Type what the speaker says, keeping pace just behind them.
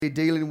Be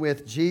dealing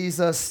with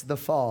Jesus the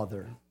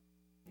Father.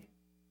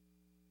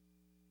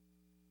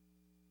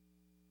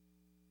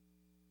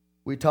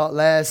 We taught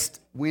last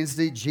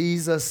Wednesday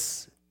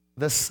Jesus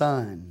the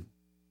Son.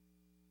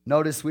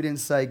 Notice we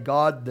didn't say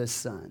God the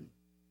Son.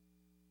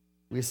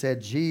 We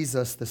said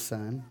Jesus the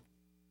Son.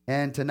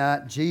 And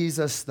tonight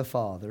Jesus the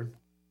Father.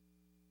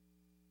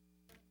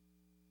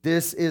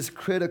 This is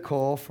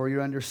critical for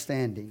your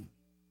understanding.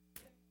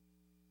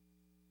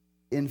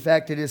 In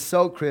fact, it is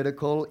so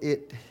critical,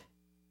 it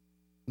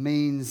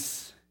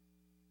means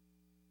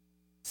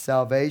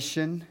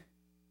salvation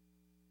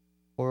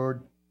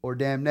or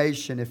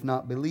damnation if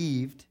not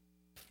believed.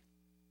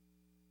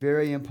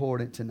 Very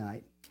important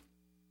tonight.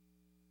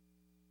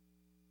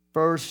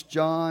 1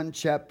 John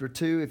chapter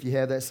 2, if you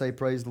have that, say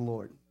praise the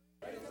Lord.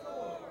 Praise the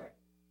Lord.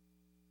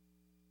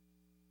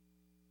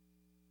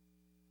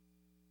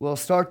 We'll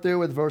start there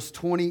with verse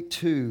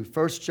 22.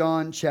 1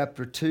 John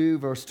chapter 2,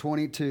 verse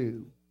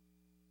 22.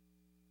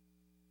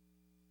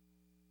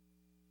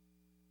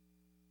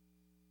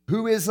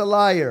 Who is a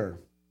liar?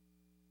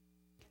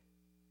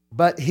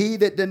 But he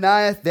that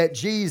denieth that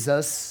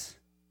Jesus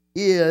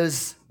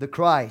is the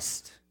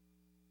Christ.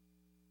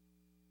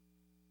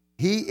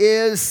 He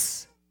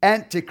is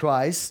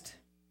Antichrist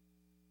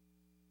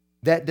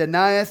that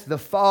denieth the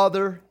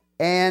Father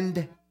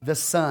and the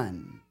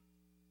Son.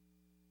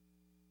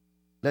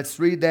 Let's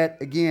read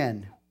that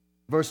again.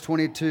 Verse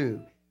 22.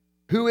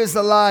 Who is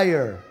a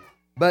liar?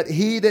 But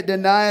he that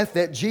denieth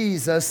that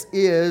Jesus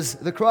is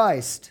the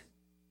Christ.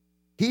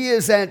 He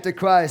is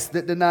Antichrist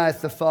that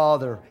denieth the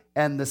Father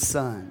and the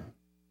Son.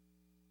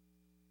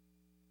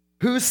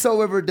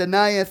 Whosoever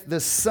denieth the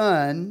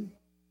Son,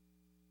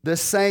 the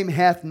same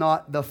hath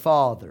not the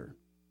Father.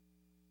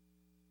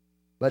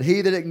 But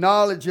he that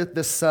acknowledgeth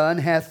the Son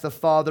hath the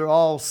Father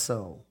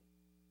also.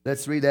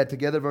 Let's read that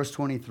together, verse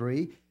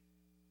 23.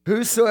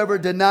 Whosoever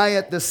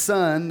denieth the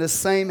Son, the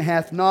same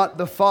hath not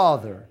the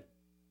Father.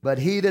 But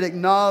he that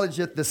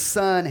acknowledgeth the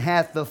Son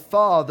hath the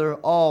Father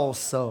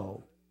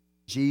also.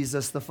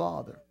 Jesus the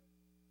Father.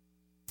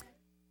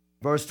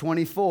 Verse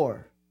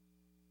 24.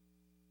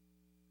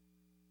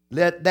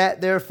 Let that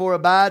therefore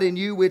abide in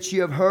you which ye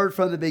have heard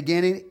from the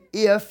beginning.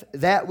 If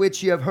that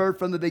which ye have heard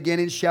from the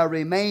beginning shall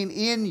remain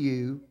in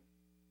you,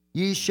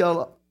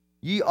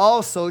 ye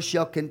also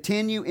shall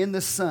continue in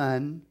the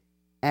Son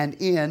and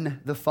in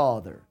the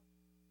Father.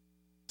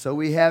 So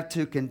we have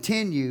to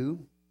continue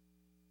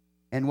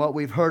in what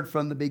we've heard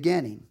from the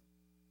beginning.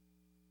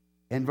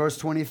 In verse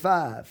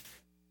 25.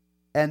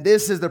 And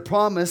this is the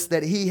promise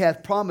that he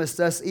hath promised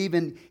us,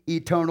 even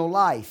eternal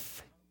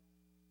life.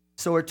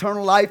 So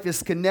eternal life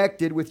is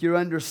connected with your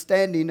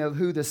understanding of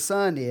who the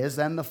Son is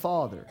and the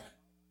Father.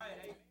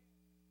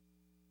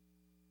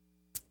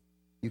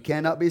 You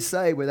cannot be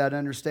saved without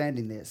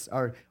understanding this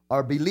or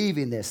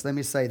believing this. Let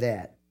me say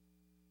that.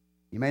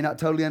 You may not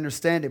totally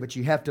understand it, but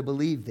you have to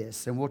believe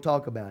this, and we'll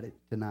talk about it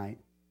tonight.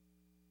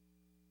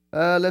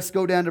 Let's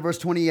go down to verse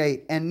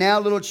 28. And now,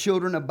 little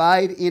children,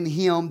 abide in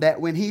him, that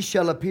when he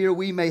shall appear,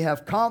 we may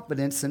have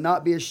confidence and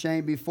not be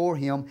ashamed before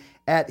him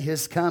at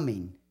his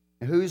coming.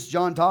 And who's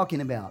John talking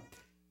about?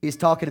 He's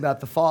talking about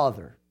the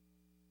Father.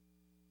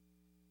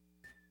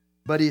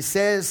 But he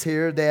says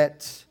here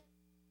that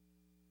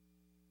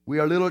we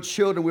are little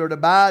children, we are to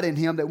abide in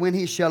him, that when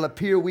he shall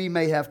appear, we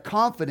may have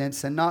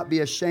confidence and not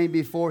be ashamed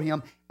before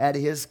him at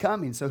his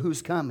coming. So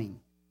who's coming?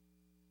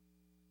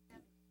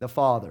 The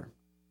Father.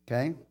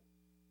 Okay?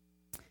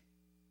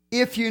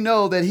 If you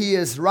know that he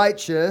is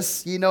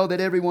righteous, ye know that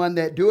everyone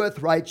that doeth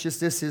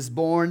righteousness is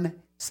born,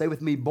 say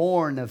with me,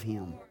 born of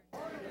him.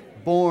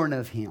 Born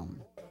of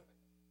him.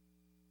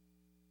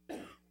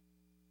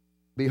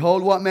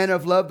 Behold, what manner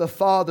of love the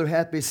Father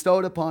hath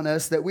bestowed upon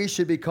us, that we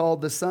should be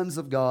called the sons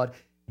of God.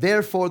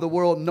 Therefore the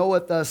world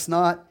knoweth us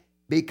not,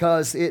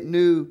 because it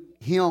knew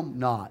him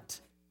not.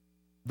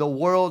 The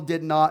world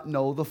did not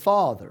know the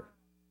Father.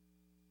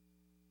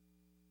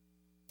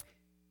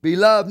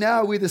 Beloved, now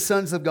are we the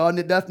sons of God, and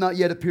it doth not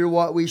yet appear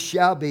what we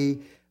shall be.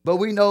 But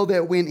we know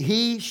that when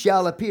he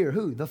shall appear,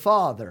 who? The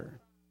Father.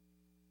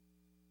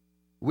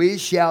 We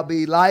shall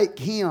be like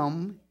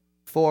him,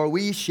 for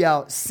we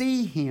shall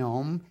see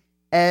him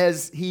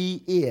as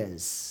he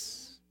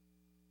is.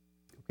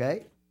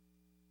 Okay?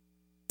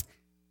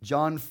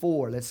 John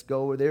 4. Let's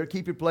go over there.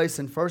 Keep your place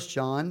in 1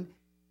 John.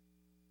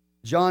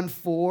 John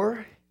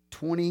 4,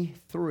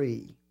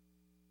 23.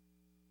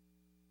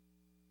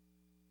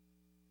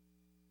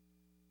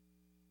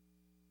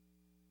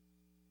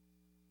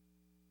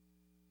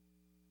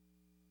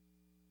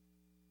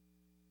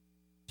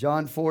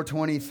 John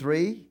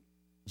 4:23,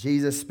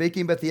 Jesus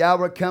speaking, but the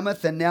hour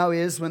cometh, and now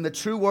is, when the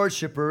true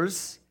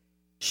worshipers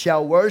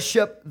shall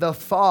worship the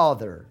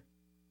Father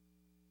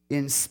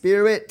in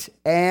spirit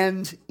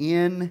and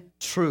in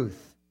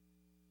truth.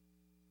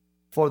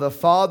 For the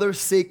Father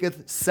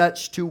seeketh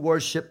such to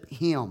worship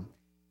him.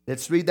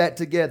 Let's read that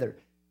together.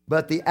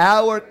 But the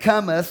hour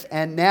cometh,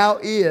 and now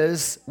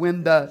is,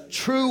 when the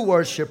true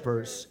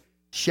worshipers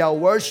shall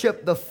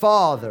worship the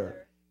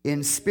Father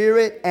in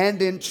spirit and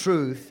in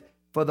truth.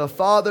 For the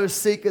Father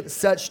seeketh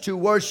such to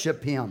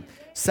worship him.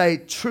 Say,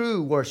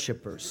 true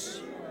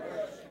worshipers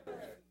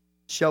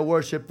shall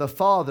worship the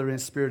Father in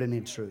spirit and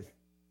in truth.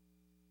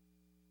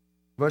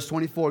 Verse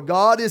 24,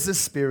 God is a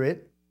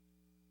spirit,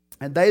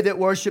 and they that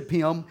worship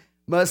him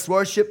must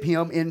worship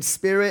him in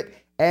spirit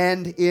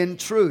and in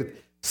truth.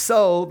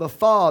 So the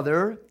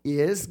Father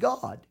is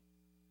God.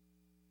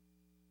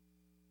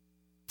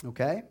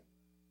 Okay?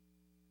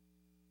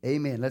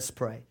 Amen. Let's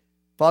pray.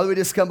 Father, we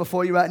just come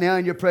before you right now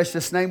in your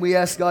precious name. We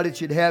ask, God, that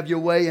you'd have your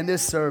way in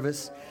this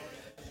service.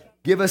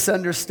 Give us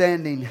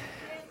understanding.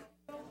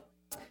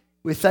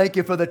 We thank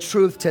you for the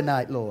truth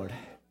tonight, Lord.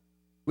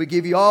 We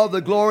give you all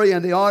the glory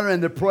and the honor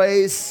and the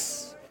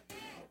praise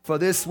for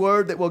this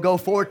word that will go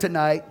forth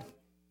tonight.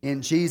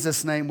 In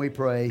Jesus' name we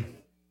pray.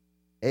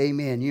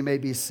 Amen. You may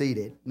be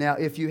seated. Now,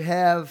 if you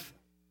have,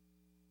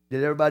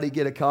 did everybody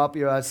get a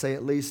copy, or I'd say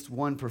at least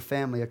one per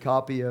family, a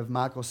copy of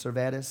Michael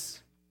Servatus?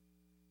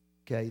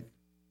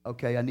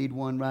 Okay, I need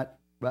one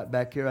right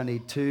back here. I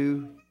need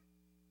 2,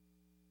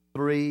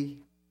 3.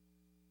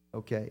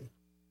 Okay.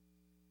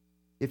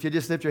 If you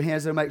just lift your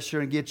hands there, make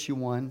sure and get you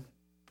one.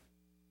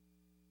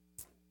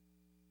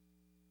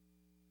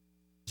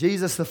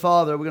 Jesus the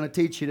Father, we're going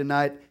to teach you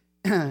tonight.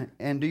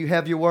 And do you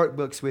have your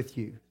workbooks with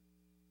you?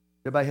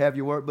 Everybody have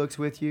your workbooks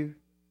with you?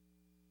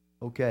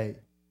 Okay.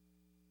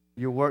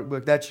 Your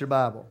workbook, that's your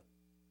Bible.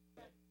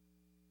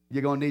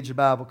 You're going to need your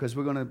Bible because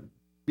we're going to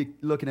be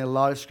looking at a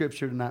lot of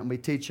Scripture tonight, and we're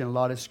teaching a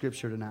lot of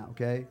Scripture tonight,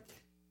 okay?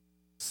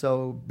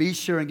 So be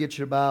sure and get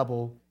your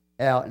Bible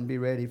out and be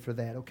ready for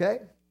that,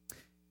 okay?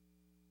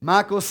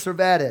 Michael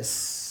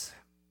Servatus.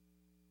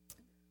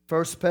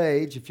 First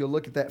page, if you'll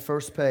look at that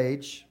first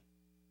page.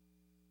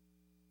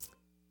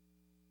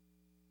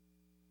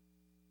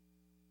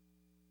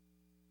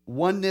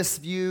 Oneness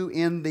view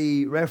in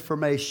the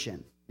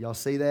Reformation. Y'all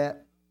see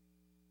that?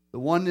 The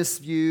oneness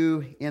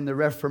view in the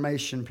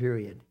Reformation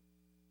period.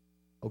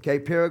 Okay,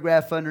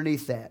 paragraph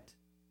underneath that.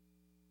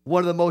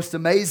 One of the most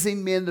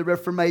amazing men the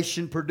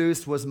Reformation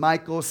produced was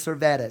Michael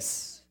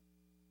Servatus.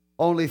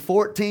 Only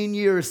 14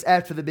 years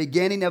after the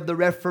beginning of the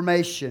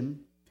Reformation,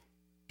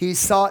 he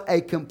sought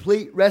a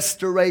complete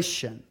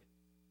restoration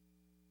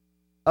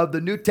of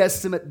the New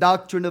Testament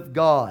doctrine of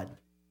God,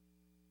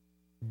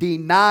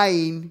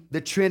 denying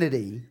the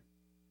Trinity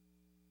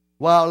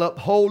while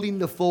upholding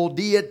the full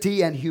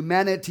deity and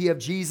humanity of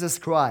Jesus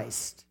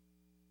Christ.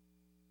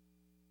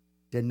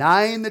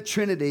 Denying the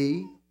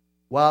Trinity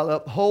while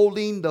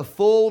upholding the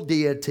full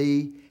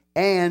deity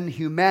and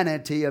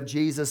humanity of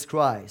Jesus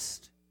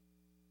Christ.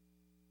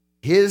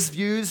 His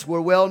views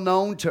were well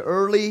known to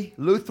early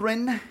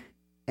Lutheran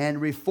and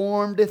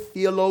Reformed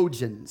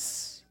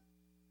theologians,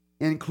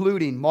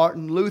 including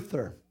Martin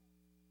Luther,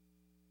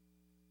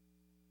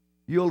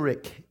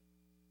 Ulrich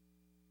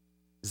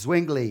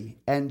Zwingli,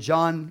 and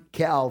John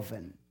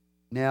Calvin.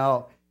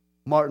 Now,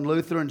 Martin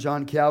Luther and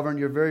John Calvin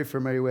you're very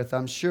familiar with,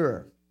 I'm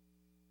sure.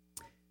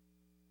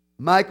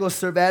 Michael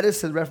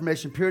Servatus in the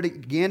Reformation period,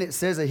 again, it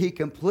says that he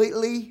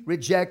completely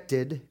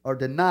rejected or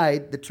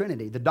denied the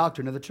Trinity, the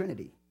doctrine of the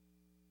Trinity.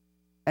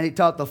 And he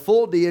taught the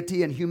full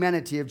deity and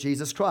humanity of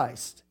Jesus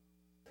Christ.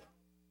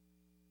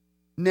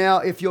 Now,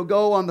 if you'll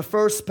go on the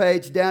first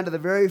page down to the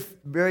very,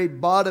 very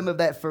bottom of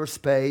that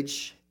first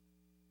page,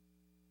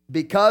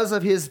 because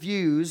of his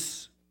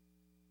views,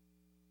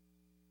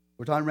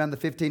 we're talking around the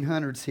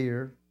 1500s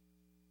here.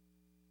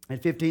 In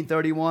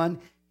 1531,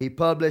 he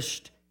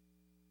published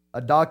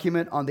a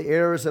document on the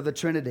errors of the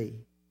Trinity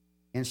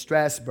in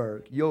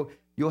Strasbourg. You'll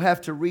have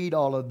to read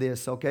all of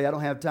this, okay? I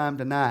don't have time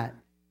tonight.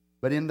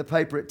 But in the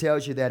paper it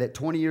tells you that at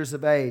 20 years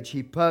of age,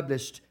 he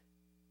published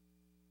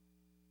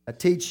a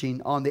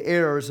teaching on the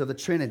errors of the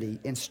Trinity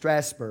in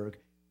Strasbourg,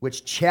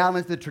 which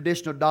challenged the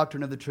traditional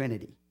doctrine of the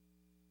Trinity.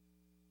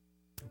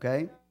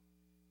 Okay?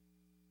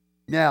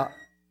 Now,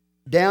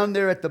 down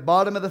there at the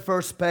bottom of the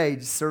first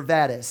page,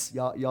 Servatus.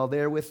 Y'all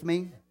there with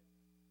me?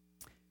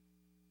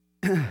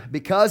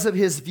 Because of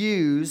his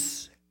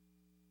views,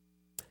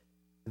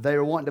 they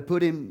were wanting to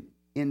put him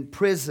in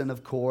prison,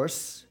 of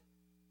course.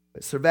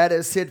 But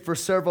Servatus hid for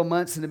several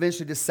months and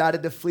eventually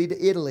decided to flee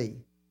to Italy.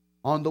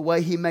 On the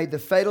way, he made the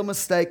fatal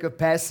mistake of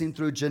passing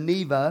through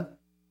Geneva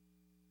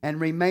and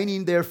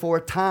remaining there for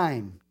a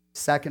time.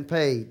 Second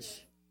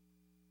page.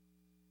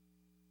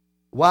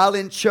 While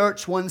in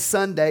church one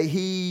Sunday,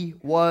 he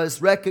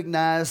was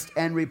recognized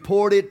and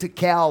reported to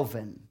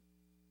Calvin,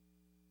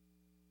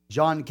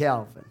 John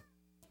Calvin.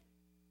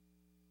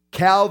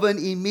 Calvin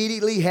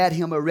immediately had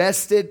him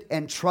arrested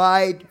and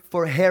tried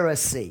for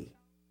heresy.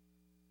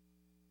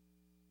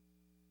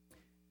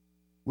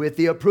 With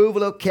the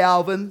approval of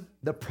Calvin,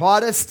 the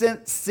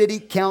Protestant City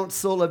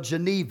Council of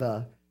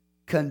Geneva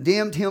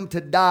condemned him to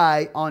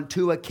die on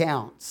 2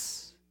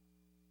 accounts.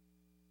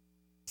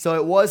 So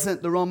it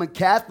wasn't the Roman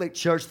Catholic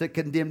Church that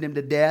condemned him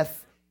to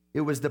death.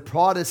 It was the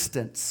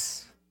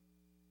Protestants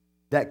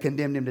that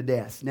condemned him to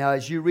death. Now,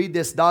 as you read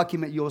this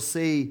document, you'll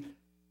see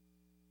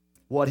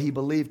what he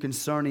believed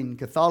concerning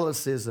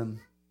Catholicism.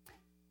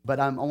 But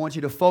I want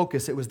you to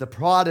focus. It was the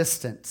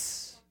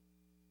Protestants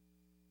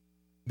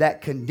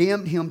that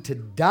condemned him to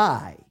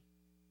die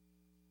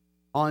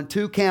on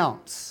 2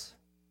 counts.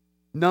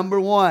 Number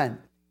one,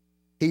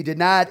 he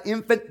denied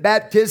infant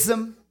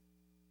baptism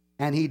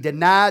and he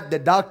denied the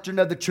doctrine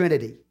of the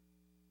Trinity.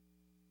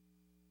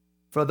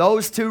 For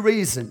those two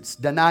reasons,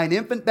 denying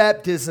infant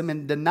baptism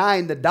and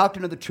denying the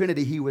doctrine of the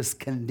Trinity, he was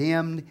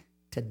condemned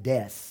to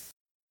death.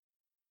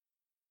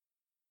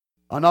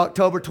 On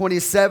October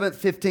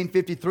 27th,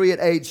 1553, at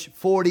age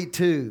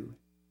 42,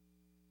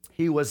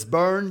 he was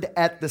burned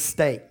at the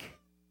stake.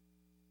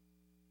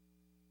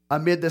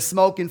 Amid the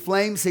smoke and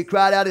flames, he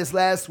cried out his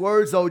last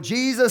words, "O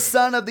Jesus,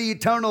 Son of the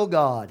eternal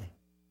God,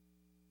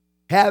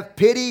 have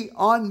pity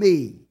on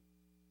me."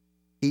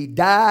 He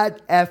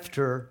died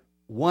after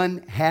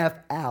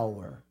 1/2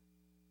 hour.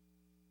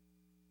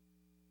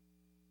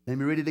 Let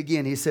me read it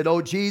again. He said,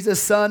 "O Jesus,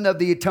 Son of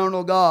the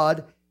eternal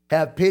God,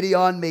 have pity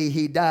on me."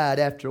 He died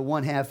after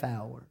 1/2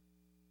 hour.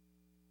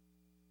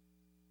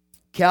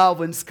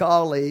 Calvin's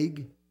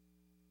colleague,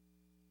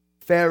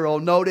 Farrell,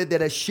 noted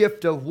that a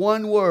shift of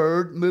one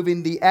word,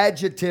 moving the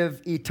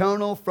adjective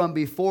eternal from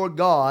before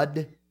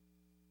God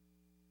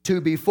to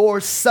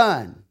before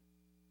Son,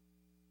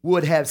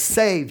 would have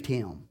saved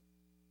him.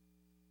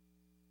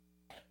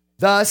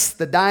 Thus,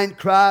 the dying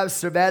cry of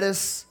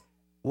Servetus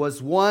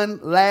was one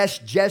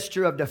last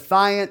gesture of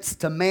defiance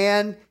to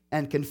man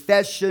and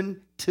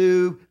confession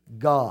to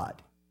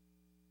God.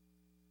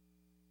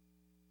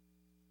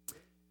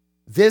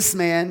 This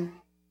man,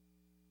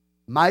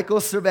 Michael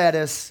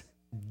Servetus,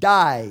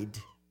 died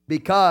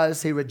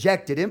because he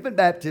rejected infant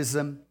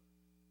baptism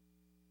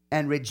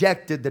and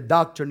rejected the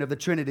doctrine of the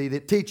Trinity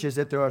that teaches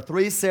that there are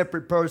three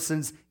separate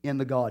persons in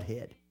the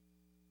Godhead.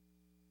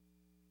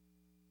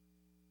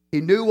 He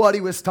knew what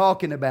he was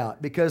talking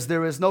about because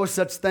there is no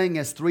such thing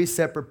as three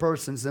separate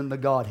persons in the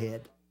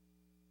Godhead.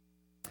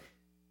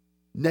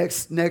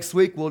 Next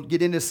week we'll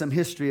get into some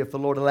history if the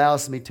Lord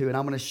allows me to, and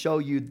I'm going to show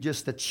you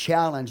just the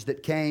challenge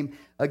that came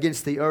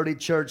against the early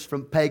church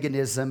from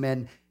paganism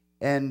and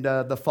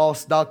the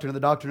false doctrine, the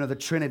doctrine of the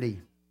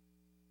Trinity,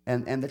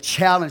 and the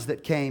challenge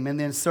that came. And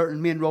then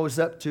certain men rose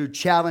up to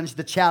challenge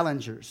the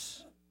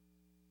challengers.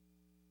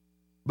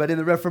 But in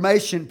the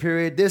Reformation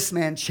period, this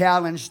man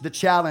challenged the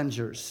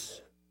challengers.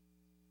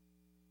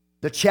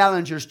 The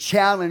challengers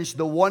challenged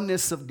the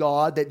oneness of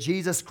God, that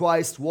Jesus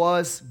Christ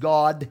was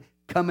God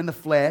come in the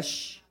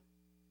flesh,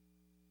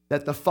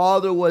 that the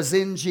Father was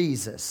in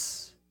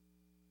Jesus.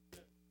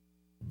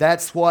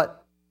 That's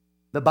what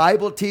the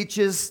Bible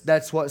teaches.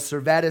 That's what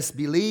Servetus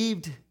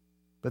believed.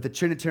 But the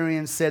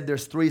Trinitarians said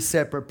there's three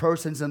separate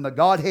persons in the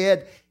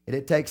Godhead, and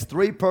it takes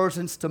three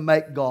persons to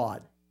make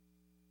God.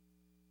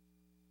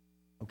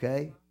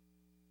 Okay?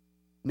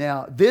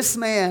 Now, this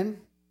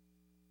man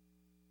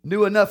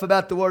knew enough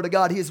about the Word of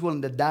God, he's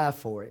willing to die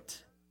for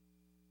it.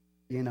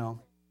 You know.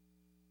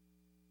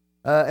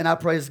 And I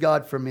praise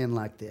God for men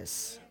like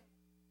this.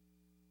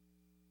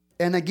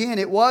 And again,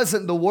 it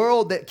wasn't the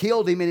world that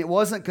killed him, and it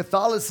wasn't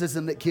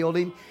Catholicism that killed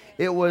him.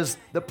 It was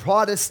the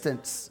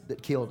Protestants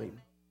that killed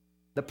him.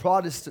 The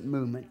Protestant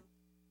movement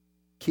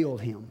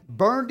killed him.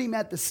 Burned him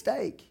at the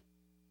stake.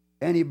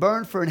 And he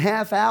burned for a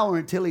half hour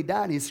until he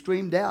died. And he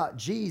screamed out,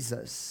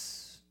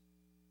 "Jesus,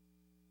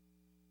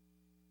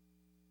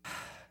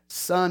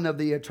 Son of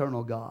the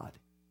eternal God,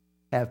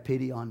 have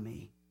pity on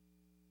me."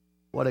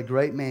 What a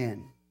great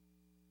man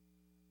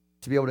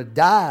to be able to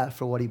die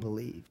for what he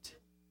believed.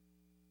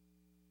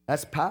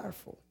 That's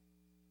powerful.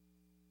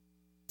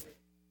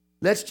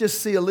 Let's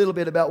just see a little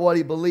bit about what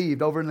he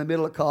believed. Over in the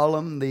middle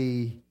column,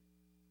 the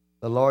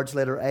large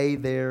letter A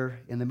there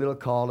in the middle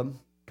column.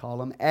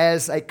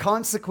 As a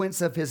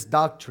consequence of his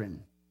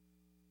doctrine,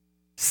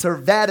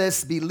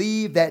 Servetus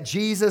believed that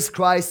Jesus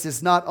Christ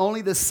is not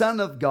only the Son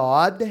of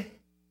God,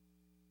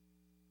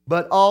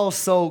 but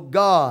also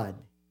God.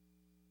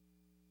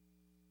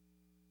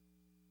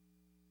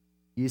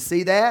 You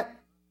see that?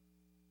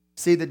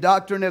 See, the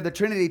doctrine of the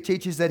Trinity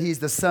teaches that he's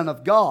the Son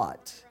of God.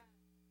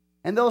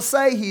 And they'll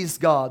say he's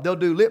God. They'll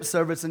do lip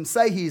service and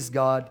say he's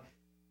God.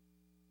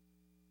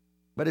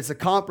 But it's a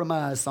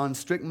compromise on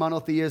strict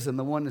monotheism,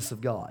 the oneness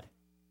of God.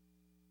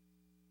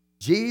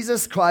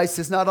 Jesus Christ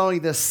is not only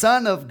the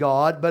Son of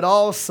God, but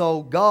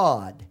also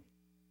God.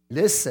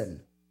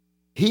 Listen,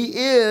 he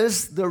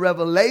is the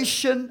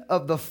revelation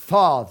of the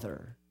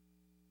Father.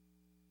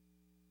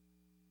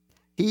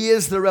 He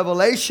is the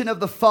revelation of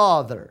the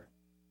Father,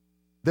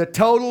 the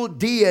total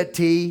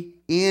deity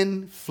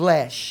in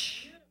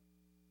flesh.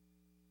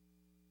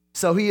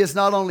 So he is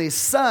not only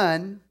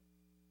Son,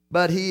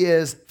 but he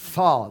is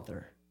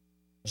Father.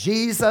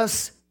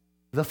 Jesus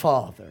the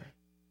Father.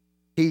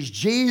 He's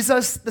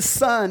Jesus the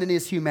Son in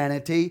his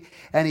humanity,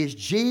 and he's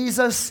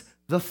Jesus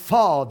the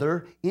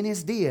Father in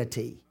his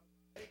deity.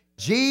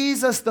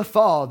 Jesus the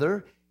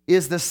Father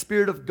is the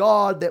Spirit of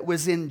God that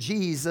was in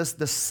Jesus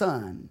the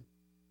Son,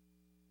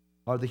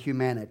 or the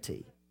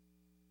humanity.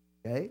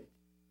 Okay?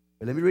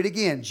 But let me read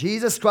again.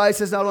 Jesus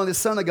Christ is not only the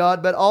Son of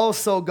God, but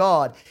also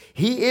God.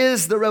 He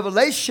is the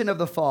revelation of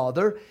the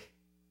Father,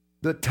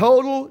 the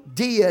total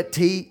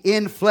deity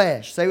in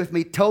flesh. Say with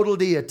me, total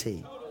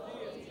deity.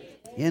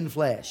 In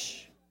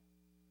flesh.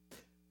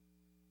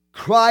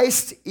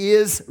 Christ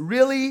is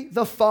really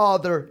the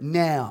Father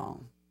now.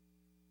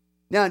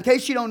 Now, in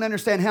case you don't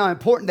understand how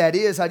important that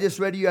is, I just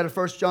read to you out of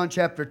 1 John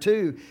chapter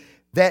 2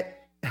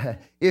 that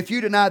if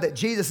you deny that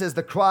Jesus is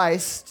the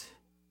Christ,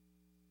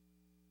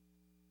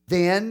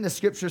 then the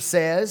Scripture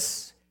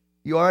says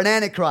you are an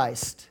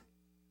Antichrist.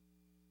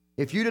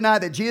 If you deny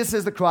that Jesus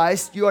is the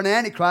Christ, you are an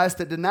Antichrist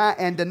that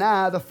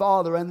deny the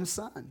Father and the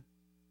Son.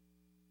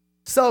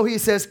 So he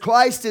says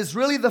Christ is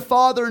really the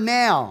Father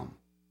now.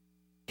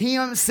 He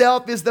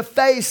himself is the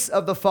face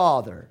of the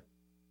Father.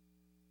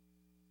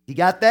 You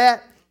got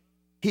that?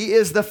 He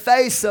is the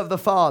face of the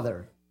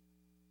Father.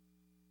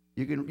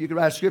 You can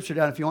write Scripture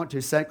down if you want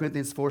to. 2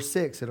 Corinthians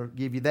 4:6. It'll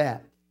give you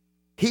that.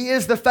 He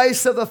is the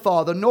face of the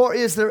Father, nor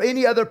is there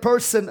any other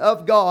person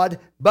of God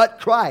but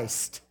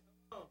Christ.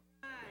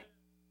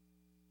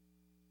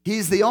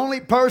 He's the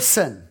only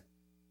person.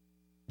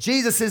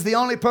 Jesus is the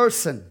only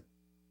person.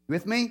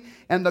 With me?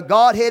 And the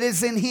Godhead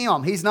is in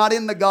Him. He's not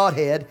in the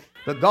Godhead.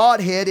 The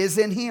Godhead is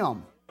in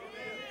Him.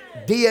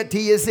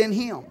 Deity is in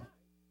Him.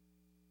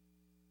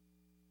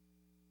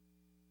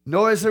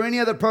 Nor is there any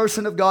other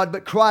person of God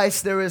but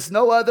Christ. There is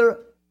no other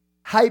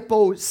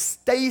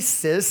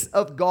hypostasis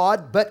of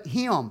God but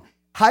Him.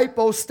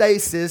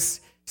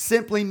 Hypostasis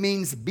simply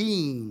means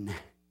being.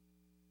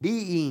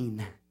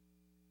 Being.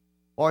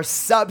 Or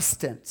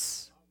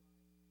substance.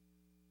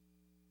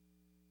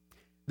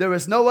 There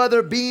is no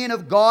other being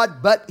of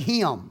God but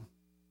Him.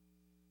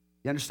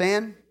 You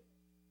understand?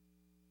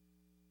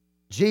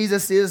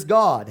 Jesus is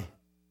God.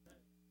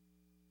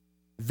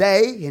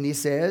 They, and he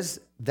says,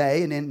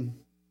 they, and in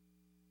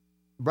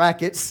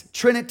brackets,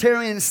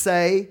 Trinitarians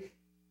say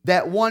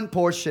that one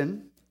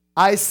portion,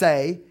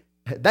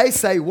 they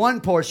say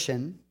one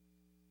portion,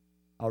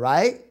 all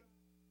right?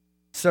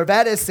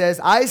 Servatus says,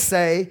 I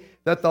say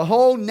that the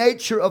whole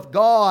nature of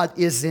God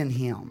is in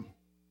Him.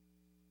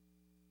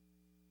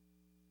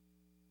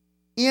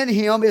 In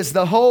Him is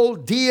the whole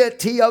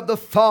deity of the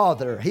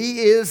Father. He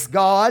is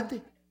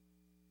God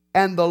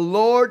and the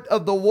Lord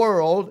of the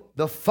world.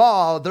 The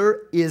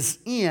Father is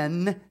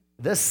in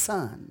the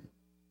Son.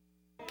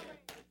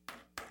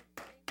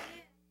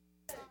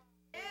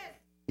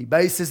 He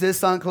bases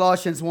this on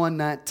Colossians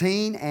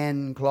 1:19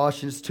 and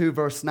Colossians 2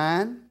 verse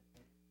 9.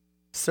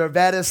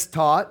 Servatus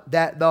taught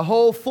that the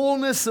whole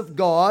fullness of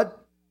God,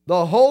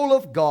 the whole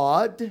of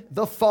God,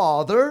 the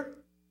Father,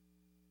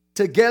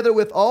 together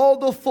with all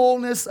the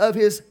fullness of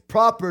His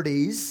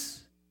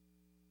properties,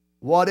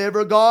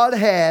 whatever God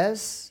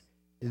has,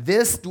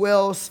 this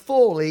dwells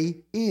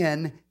fully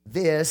in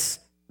this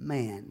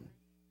man.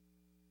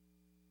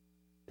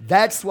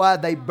 That's why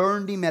they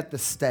burned Him at the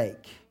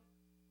stake.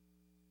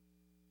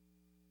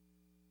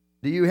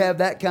 Do you have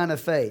that kind of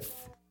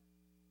faith?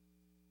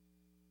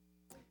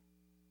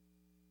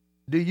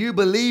 Do you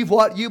believe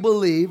what you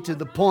believe to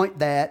the point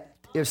that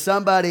if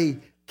somebody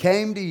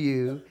came to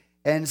you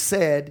and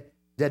said,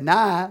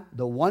 deny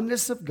the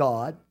oneness of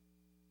God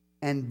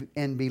and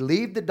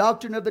believe the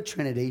doctrine of the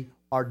Trinity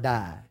or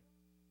die?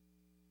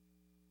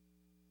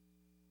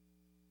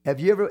 Have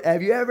you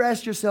ever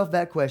asked yourself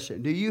that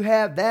question? Do you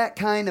have that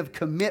kind of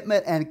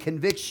commitment and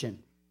conviction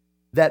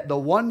that the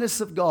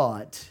oneness of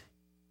God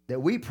that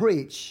we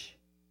preach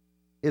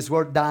is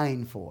worth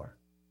dying for?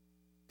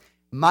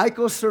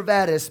 Michael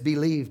Servatus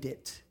believed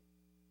it.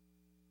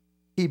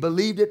 He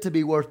believed it to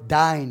be worth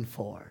dying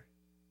for.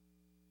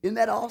 Isn't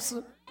that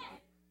awesome?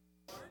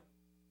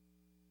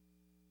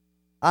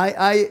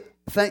 I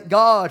thank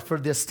God for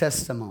this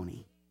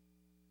testimony.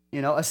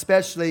 You know,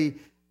 especially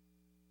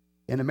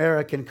in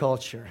American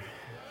culture.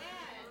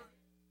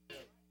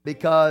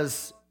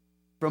 Because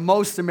for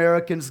most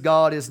Americans,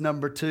 God is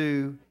number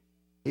 2.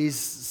 He's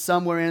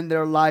somewhere in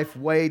their life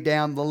way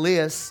down the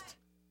list.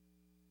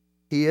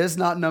 He is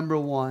not number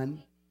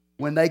 1.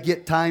 When they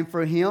get time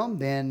for Him,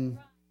 then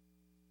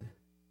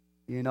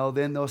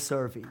they'll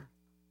serve Him.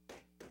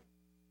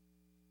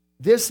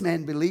 This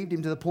man believed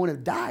Him to the point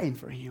of dying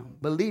for Him.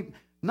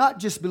 Not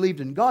just believed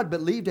in God,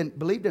 but believed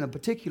in a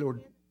particular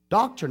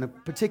doctrine, a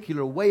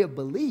particular way of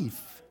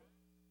belief.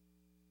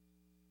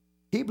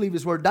 He believed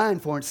His word dying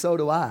for, and so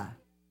do I.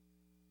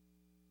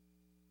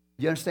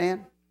 You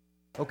understand?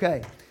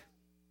 Okay.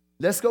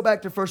 Let's go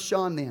back to 1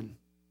 John then.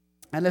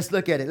 And let's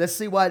look at it. Let's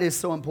see why it is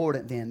so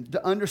important then.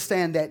 To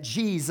understand that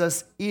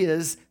Jesus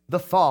is the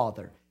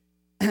Father.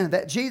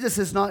 That Jesus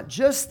is not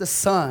just the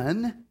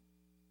Son,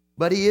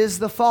 but He is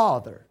the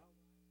Father.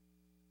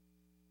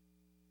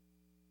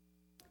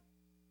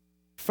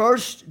 1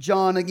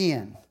 John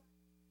again.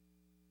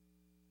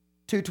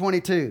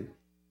 2:22.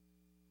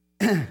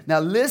 Now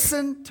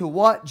listen to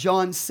what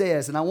John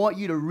says. And I want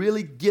you to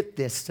really get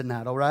this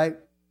tonight, all right?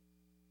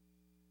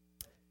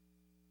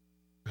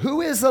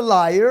 Who is a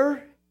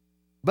liar?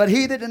 But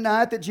he that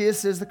denieth that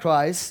Jesus is the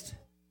Christ,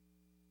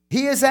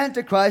 he is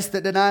Antichrist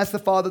that denieth the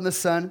Father and the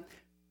Son.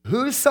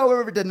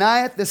 Whosoever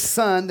denieth the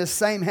Son, the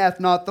same hath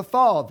not the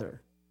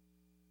Father.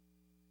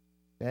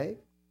 Okay?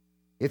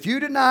 If you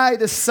deny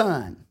the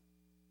Son,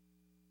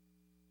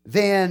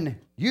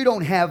 then you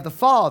don't have the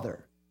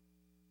Father,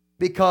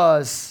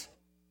 because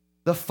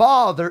the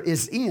Father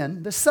is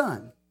in the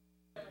Son.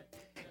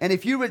 And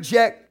if you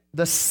reject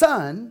the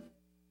Son,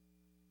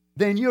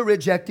 then you're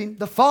rejecting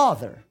the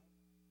Father.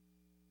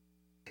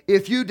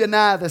 If you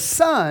deny the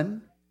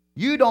Son,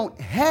 you don't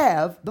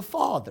have the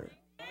Father.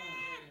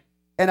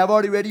 And I've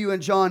already read to you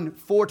in John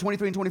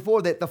 4:23 and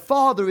 24 that the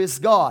Father is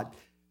God.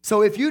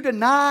 So if you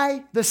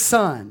deny the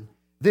Son,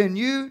 then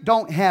you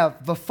don't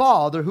have the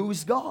Father who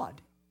is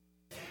God.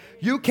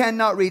 You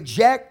cannot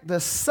reject the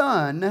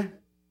Son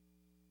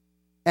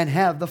and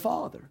have the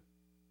Father.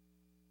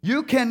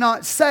 You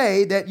cannot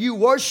say that you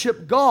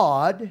worship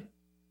God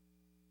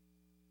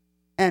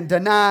and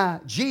deny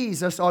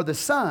Jesus or the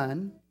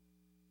Son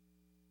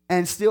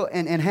and still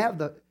and have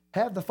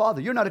the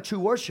Father. You're not a true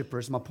worshiper,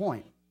 is my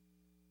point.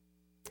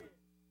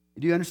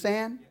 Do you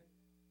understand?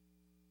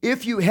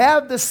 If you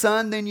have the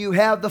Son, then you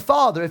have the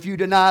Father. If you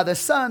deny the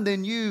Son,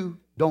 then you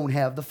don't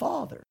have the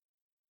Father.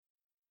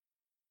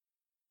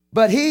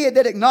 But he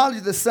that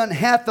acknowledges the Son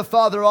hath the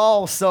Father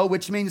also,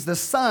 which means the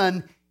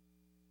Son,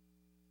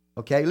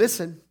 okay,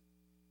 listen,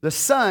 the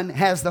Son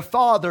has the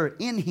Father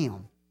in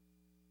him.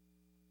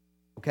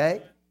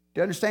 Okay? Do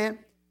you understand?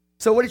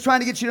 So what he's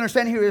trying to get you to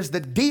understand here is the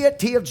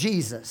deity of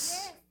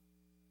Jesus.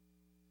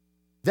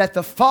 That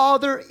the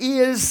Father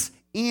is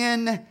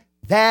in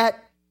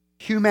that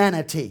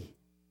humanity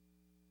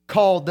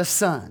called the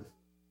Son.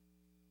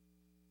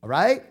 All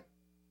right?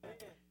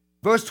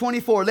 Verse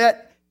 24,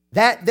 let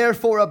that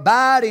therefore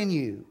abide in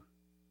you,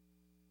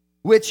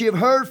 which you have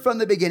heard from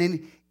the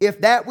beginning.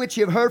 If that which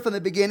you have heard from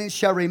the beginning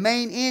shall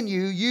remain in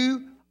you,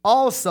 you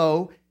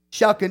also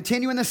shall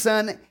continue in the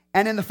Son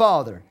and in the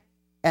Father.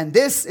 And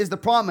this is the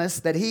promise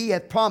that he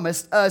hath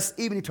promised us,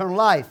 even eternal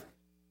life.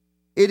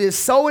 It is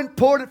so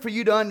important for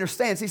you to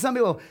understand. See, some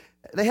people,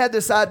 they had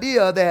this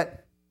idea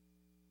that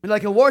they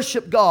can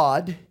worship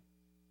God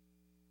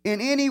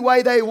in any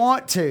way they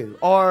want to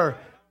or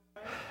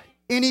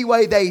any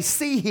way they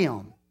see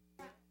Him.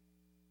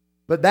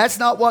 But that's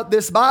not what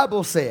this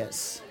Bible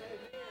says.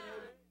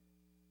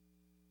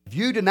 If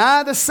you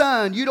deny the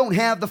Son, you don't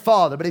have the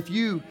Father. But if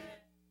you,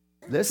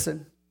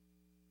 listen,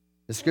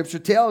 the Scripture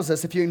tells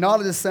us if you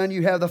acknowledge the Son,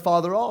 you have the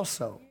Father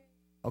also.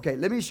 Okay,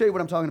 let me show you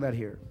what I'm talking about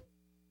here.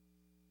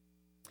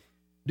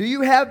 Do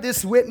you have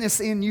this witness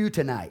in you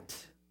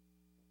tonight?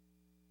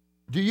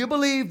 Do you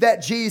believe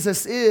that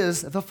Jesus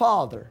is the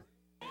Father?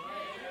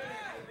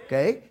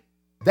 Okay,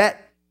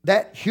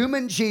 that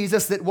human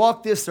Jesus that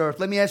walked this earth,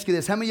 let me ask you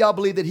this. How many of y'all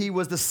believe that He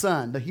was the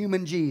Son, the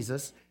human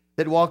Jesus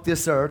that walked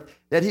this earth,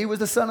 that He was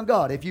the Son of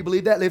God? If you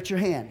believe that, lift your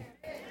hand.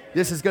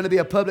 This is going to be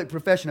a public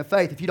profession of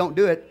faith. If you don't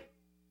do it,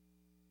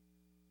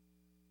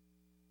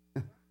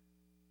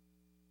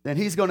 then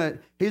He's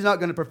not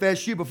going to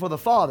profess you before the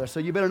Father. So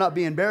you better not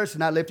be embarrassed and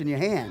not lifting your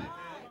hand.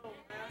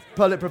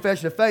 Public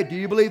profession of faith. Do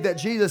you believe that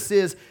Jesus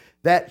is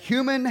that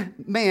human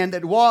man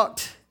that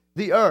walked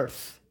the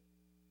earth?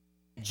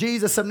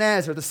 Jesus of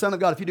Nazareth, the Son of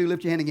God. If you do,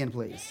 lift your hand again,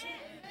 please.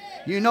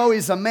 You know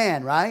He's a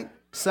man, right?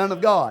 Son of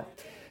God.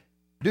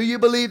 Do you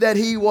believe that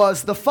He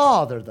was the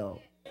Father,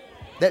 though?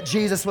 That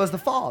Jesus was the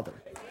Father?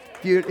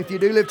 If you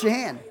do, lift your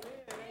hand.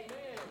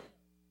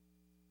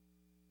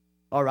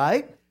 All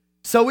right.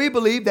 So we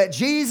believe that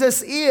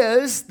Jesus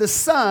is the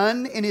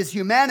Son in His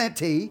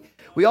humanity.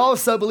 We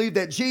also believe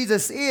that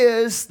Jesus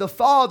is the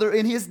Father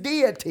in His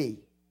deity.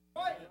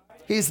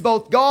 He's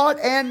both God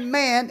and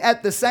man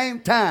at the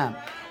same time.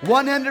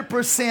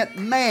 100%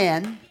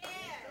 man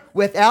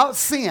without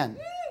sin.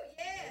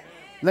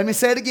 Let me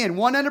say it again.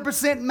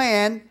 100%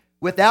 man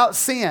without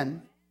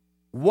sin.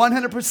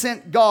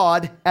 100%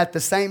 God at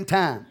the same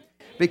time.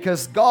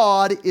 Because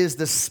God is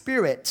the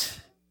Spirit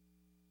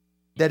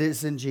that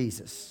is in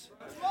Jesus.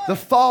 The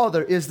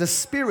Father is the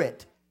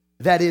Spirit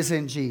that is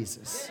in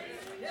Jesus.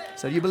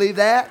 So do you believe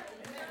that?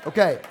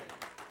 Okay.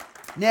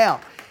 Now,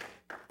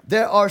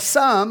 there are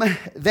some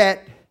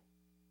that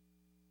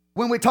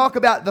when we talk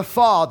about the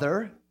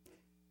Father,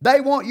 they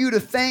want you to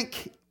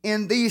think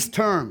in these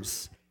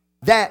terms.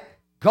 That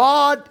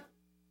God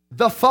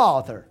the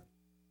Father,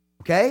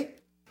 okay,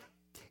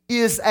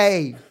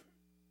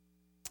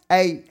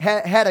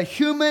 had a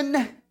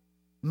human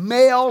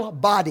male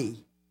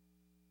body.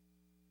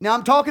 Now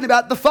I'm talking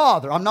about the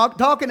Father. I'm not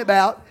talking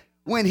about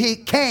when He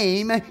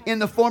came in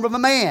the form of a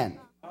man.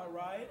 All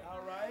right.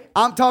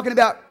 I'm talking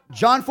about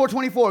John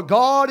 4:24.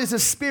 God is a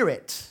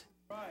spirit.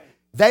 Right.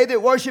 They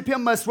that worship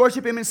Him must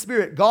worship Him in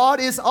spirit. God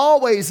is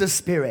always a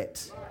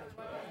spirit.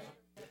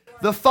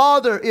 The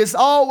Father is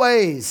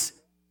always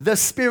the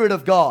Spirit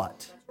of God.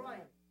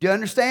 Do you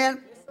understand?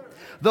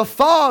 The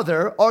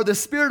Father or the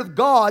Spirit of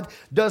God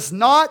does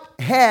not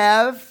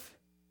have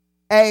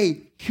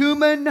a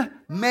human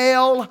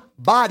male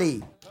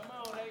body.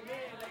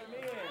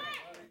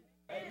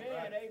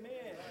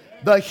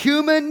 The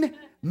human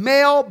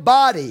male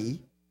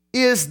body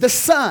is the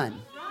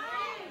Son.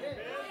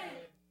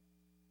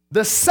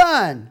 The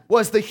Son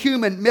was the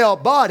human male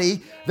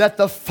body that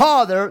the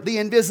Father, the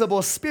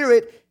invisible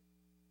Spirit,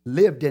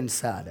 lived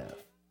inside of.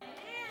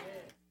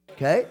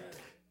 Okay?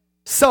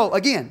 So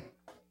again,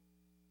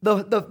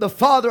 the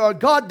Father or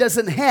God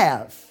doesn't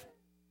have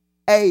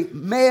a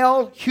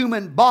male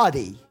human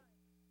body,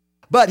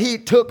 but He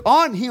took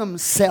on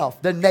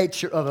Himself the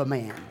nature of a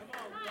man.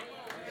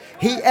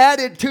 He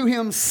added to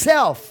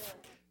himself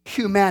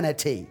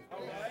humanity.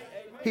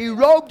 He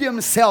robed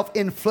himself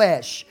in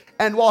flesh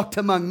and walked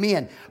among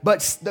men.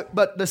 But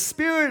the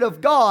Spirit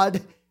of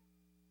God,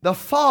 the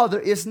Father,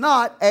 is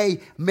not a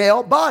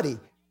male body.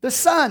 The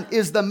Son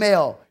is the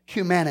male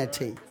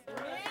humanity.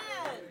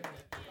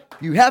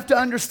 You have to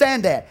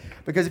understand that.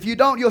 Because if you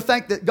don't, you'll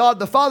think that God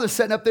the Father is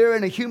sitting up there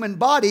in a human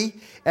body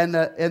and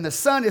the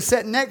Son is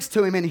sitting next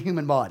to him in a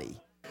human body.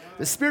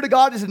 The Spirit of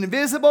God is an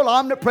invisible,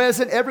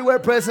 omnipresent, everywhere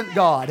present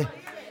God,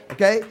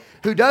 okay,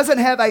 who doesn't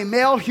have a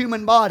male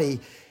human body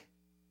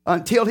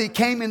until he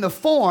came in the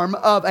form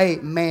of a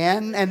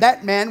man, and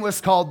that man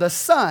was called the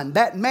Son.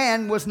 That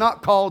man was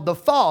not called the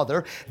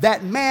Father.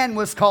 That man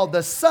was called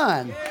the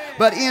Son.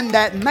 But in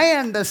that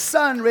man, the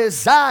Son,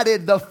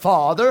 resided the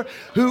Father,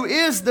 who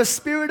is the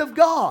Spirit of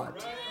God.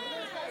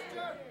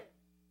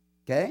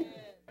 Okay?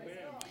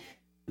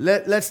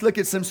 Let's look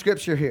at some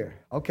scripture here.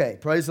 Okay,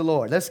 praise the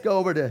Lord. Let's go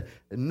over to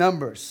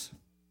Numbers.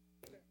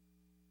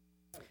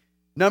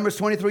 Numbers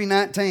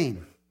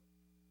 23:19.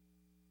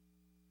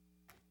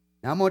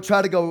 Now I'm going to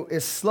try to go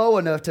as slow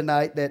enough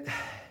tonight that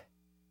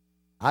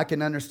I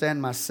can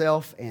understand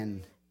myself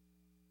and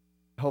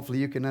hopefully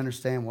you can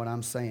understand what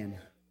I'm saying.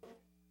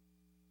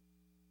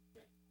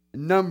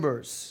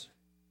 Numbers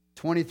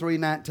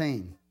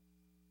 23:19.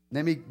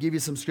 Let me give you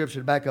some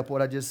scripture to back up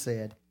what I just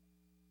said.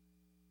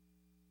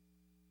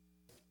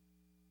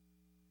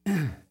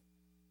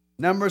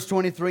 Numbers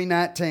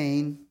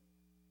 23:19.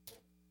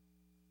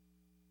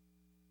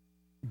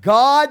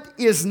 God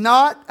is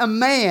not a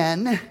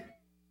man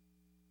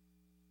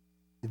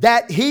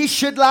that he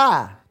should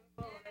lie,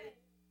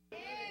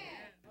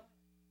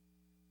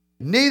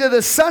 neither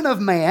the Son of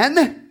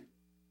Man.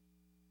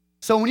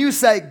 So when you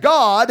say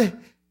God,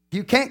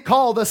 you can't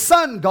call the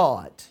Son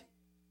God.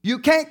 You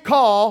can't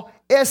call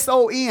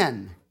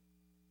S-O-N,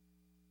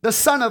 the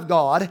Son of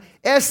God,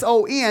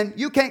 S-O-N.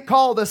 You can't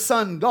call the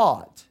Son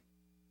God.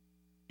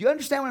 Do you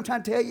understand what I'm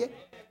trying to tell you?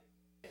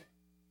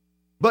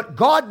 But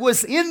God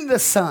was in the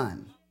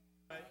Son.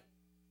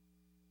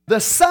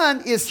 The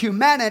Son is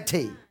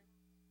humanity.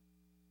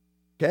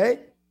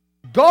 Okay?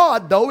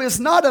 God, though, is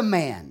not a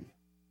man.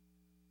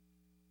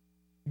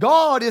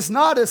 God is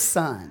not a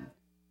son.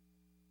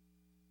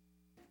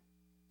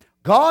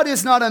 God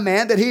is not a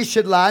man that he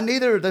should lie,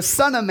 neither the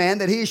Son of Man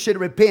that he should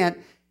repent.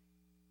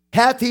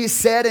 Hath he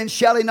said, and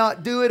shall he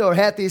not do it? Or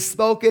hath he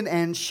spoken,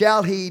 and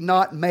shall he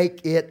not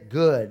make it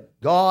good?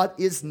 God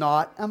is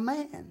not a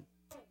man.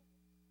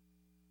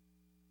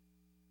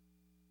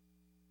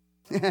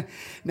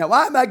 Now,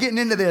 why am I getting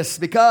into this?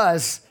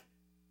 Because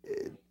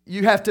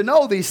you have to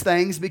know these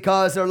things,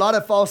 because there are a lot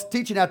of false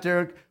teaching out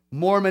there.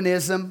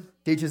 Mormonism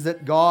teaches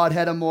that God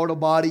had a mortal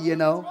body, you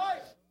know.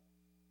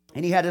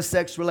 And he had a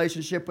sex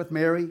relationship with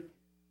Mary.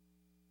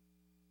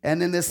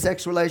 And in this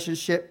sex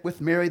relationship with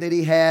Mary that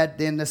he had,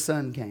 then the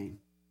Son came.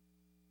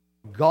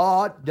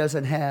 God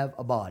doesn't have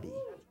a body.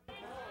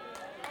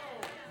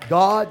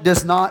 God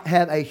does not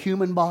have a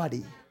human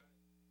body.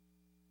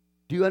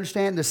 Do you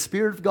understand? The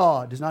Spirit of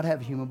God does not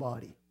have a human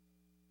body.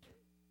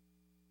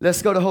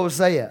 Let's go to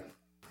Hosea.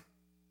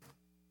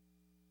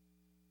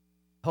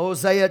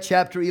 Hosea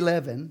chapter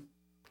 11.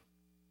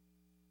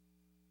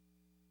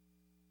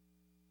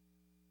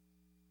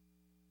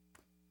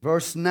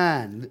 Verse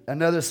 9,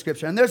 another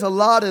scripture. And there's a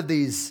lot of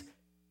these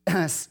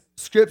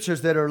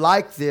scriptures that are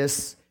like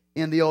this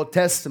in the Old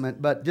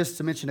Testament, but just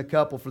to mention a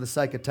couple for the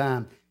sake of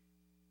time.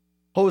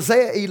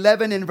 Hosea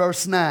 11 and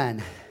verse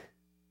 9.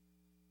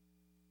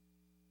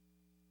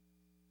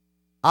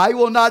 I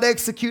will not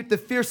execute the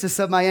fierceness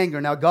of my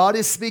anger. Now God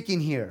is speaking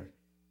here.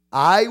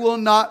 I will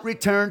not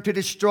return to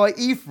destroy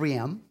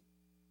Ephraim,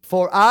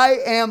 for I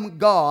am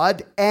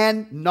God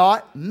and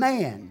not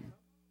man.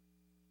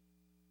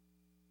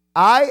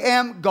 I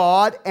am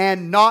God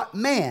and not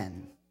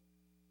man,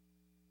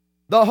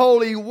 the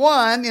Holy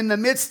One in the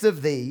midst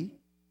of thee,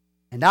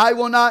 and I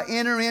will not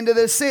enter into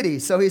the city.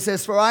 So he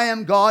says, for I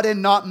am God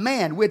and not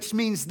man, which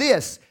means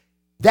this,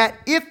 that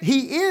if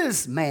he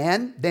is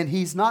man, then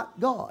he's not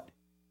God.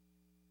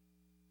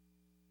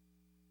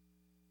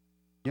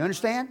 You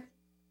understand?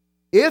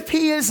 If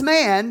he is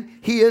man,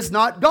 he is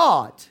not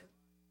God.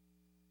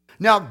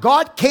 Now,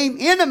 God came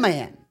in a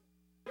man.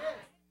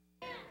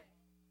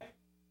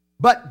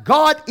 But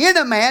God in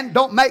a man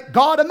don't make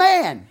God a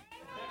man.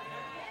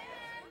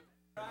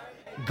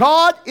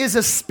 God is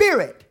a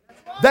spirit.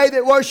 They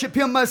that worship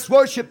him must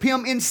worship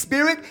him in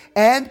spirit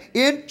and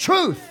in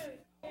truth.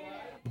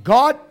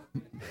 God,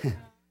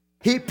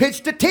 he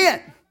pitched a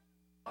tent.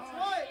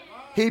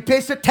 He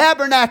pitched a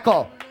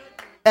tabernacle.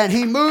 And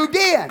he moved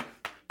in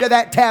to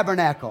that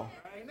tabernacle.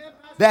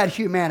 That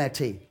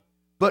humanity.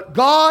 But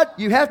God,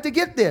 you have to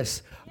get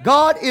this.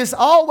 God is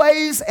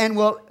always and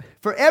will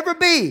forever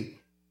be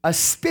a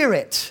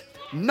spirit,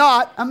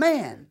 not a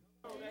man.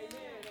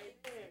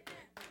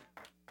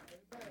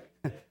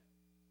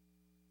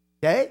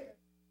 Okay?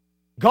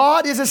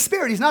 God is a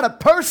spirit. He's not a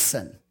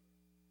person.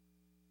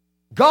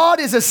 God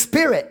is a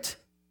spirit.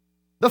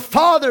 The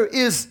Father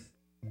is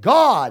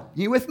God.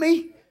 You with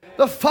me?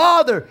 The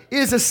Father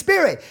is a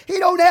spirit. He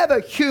don't have a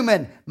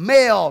human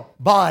male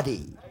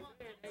body.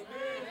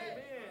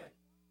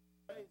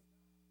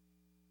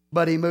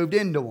 But He moved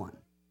into one.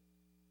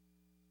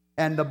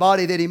 And the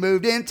body that He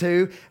moved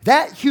into,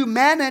 that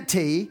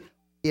humanity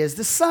is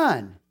the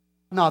Son,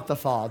 not the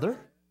Father.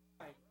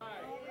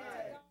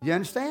 You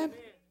understand?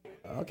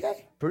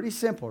 Okay, pretty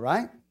simple,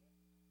 right?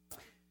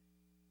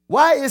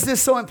 Why is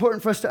this so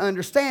important for us to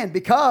understand?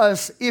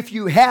 Because if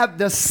you have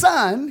the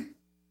Son,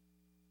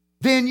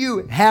 then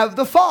you have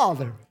the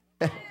Father.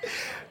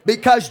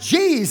 Because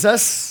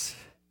Jesus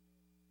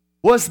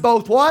was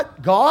both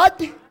what? God,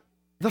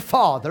 the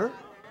Father,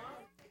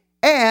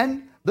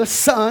 and the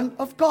Son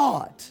of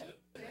God.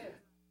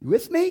 You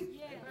with me?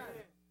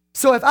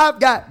 So if I've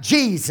got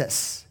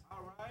Jesus,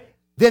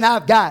 then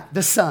I've got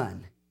the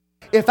Son.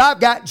 If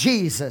I've got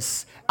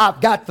Jesus, I've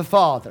got the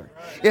Father.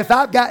 If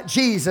I've got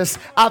Jesus,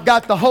 I've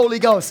got the Holy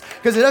Ghost.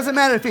 Because it doesn't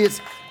matter if it's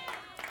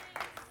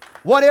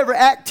whatever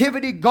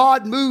activity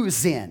God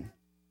moves in.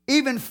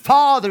 Even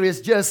Father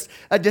is just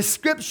a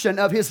description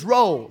of His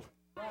role.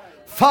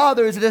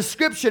 Father is a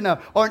description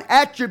of, or an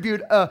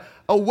attribute, a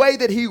way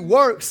that He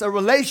works, a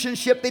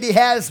relationship that He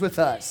has with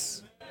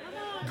us.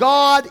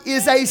 God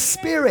is a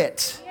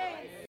spirit.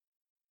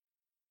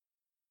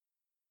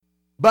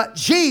 But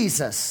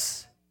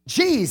Jesus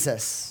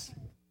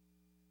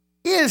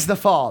is the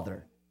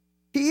Father.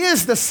 He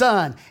is the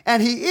Son.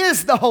 And He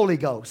is the Holy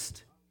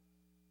Ghost.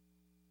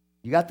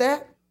 You got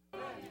that?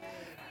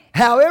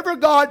 However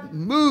God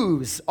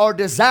moves or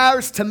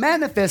desires to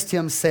manifest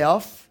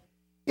Himself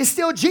is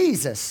still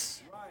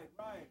Jesus.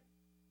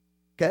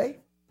 Okay?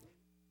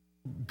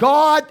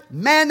 God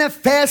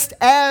manifest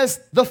as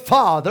the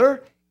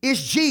Father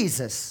is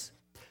Jesus.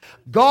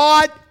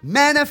 God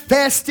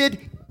manifested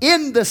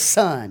in the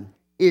Son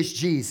is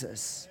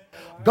Jesus.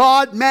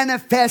 God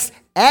manifest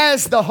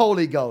as the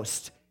Holy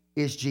Ghost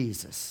is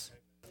Jesus.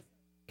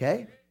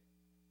 Okay?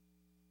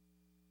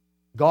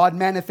 God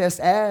manifest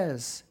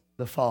as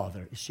the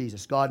Father is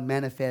Jesus. God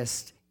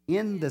manifest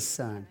in the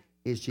Son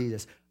is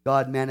Jesus.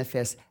 God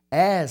manifest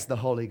as the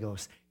Holy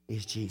Ghost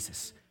is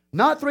Jesus.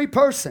 Not three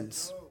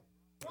persons,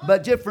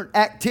 but different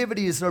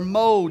activities or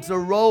modes or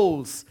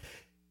roles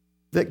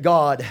that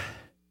God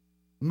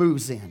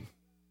moves in.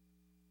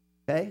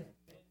 Okay?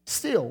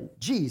 Still,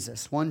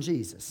 Jesus, one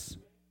Jesus.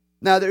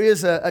 Now, there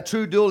is a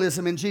true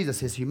dualism in Jesus,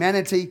 His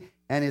humanity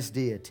and His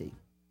deity.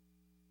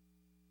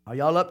 Are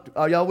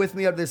y'all with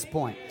me at this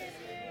point?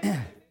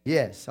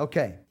 Yes,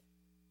 okay.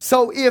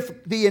 So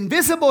if the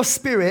invisible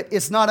spirit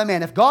is not a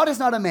man, if God is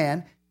not a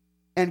man,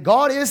 and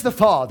God is the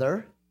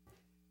Father,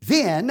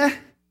 then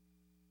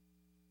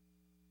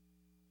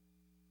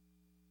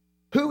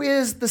who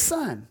is the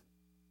Son?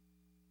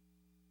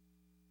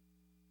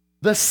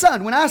 The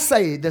Son, when I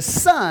say the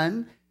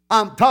Son,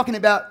 I'm talking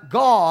about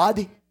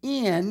God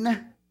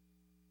in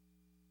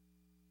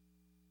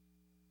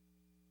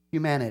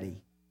humanity.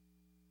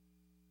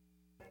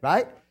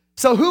 Right?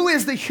 So who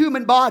is the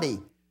human body?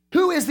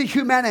 Who is the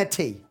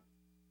humanity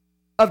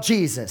of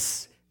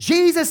Jesus?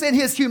 Jesus in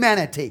His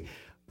humanity.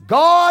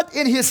 God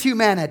in His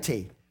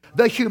humanity.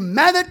 The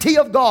humanity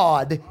of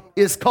God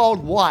is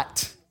called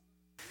what?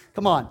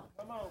 Come on.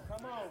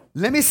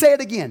 Let me say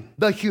it again.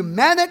 The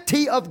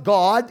humanity of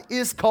God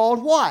is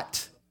called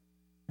what?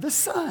 The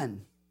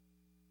Son.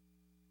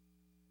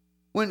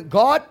 When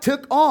God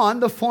took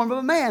on the form of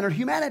a man or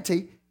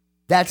humanity,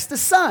 that's the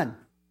Son,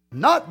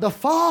 not the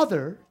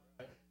Father.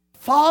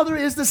 Father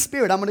is the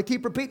Spirit. I'm going to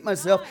keep repeating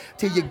myself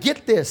till you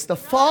get this. The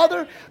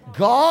Father,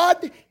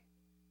 God,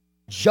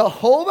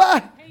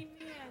 Jehovah,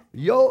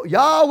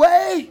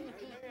 Yahweh,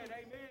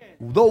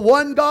 the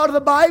one God of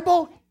the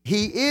Bible,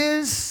 He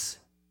is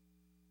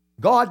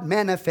God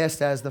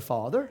manifest as the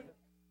Father.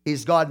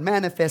 He's God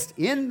manifest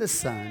in the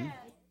Son.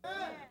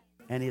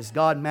 And He's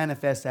God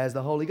manifest as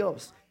the Holy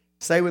Ghost.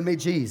 Say with me,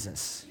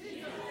 Jesus.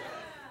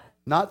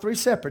 Not three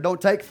separate.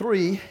 Don't take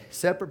three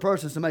separate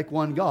persons to make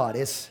one God.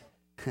 It's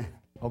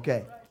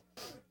okay.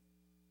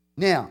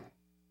 Now,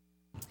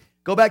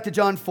 go back to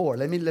John 4.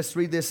 Let's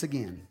read this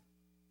again.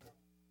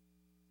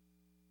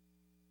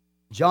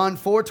 John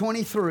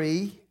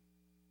 4:23.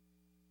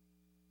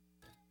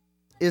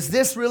 Is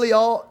this really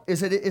all?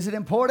 Is it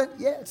important?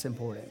 Yeah, it's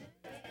important.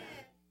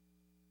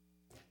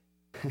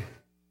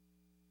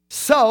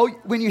 So,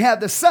 when you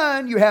have the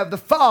Son, you have the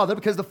Father,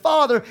 because the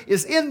Father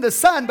is in the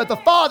Son, but the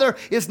Father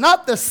is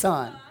not the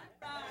Son.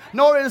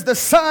 Nor is the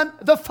Son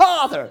the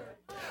Father.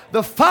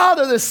 The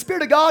Father, the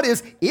Spirit of God,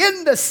 is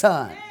in the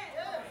Son.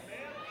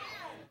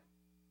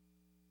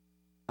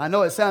 I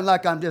know it sounds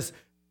like I'm just,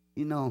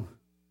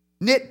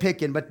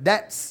 nitpicking, but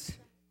that's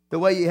the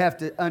way you have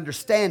to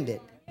understand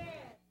it.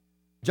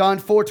 John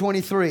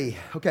 4:23.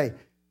 Okay.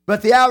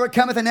 But the hour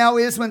cometh and now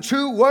is when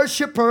true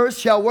worshipers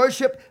shall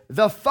worship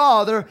the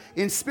Father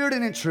in spirit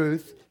and in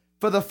truth.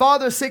 For the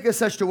Father seeketh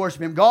such to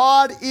worship Him.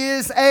 God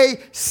is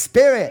a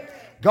spirit.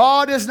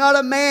 God is not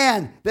a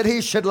man that He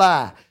should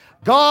lie.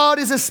 God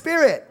is a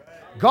spirit.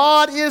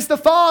 God is the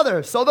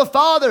Father. So the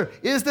Father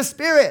is the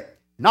Spirit,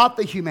 not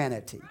the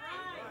humanity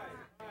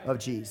of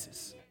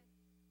Jesus.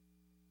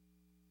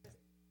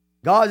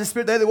 God is the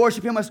Spirit, they that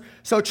worship Him must.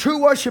 So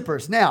true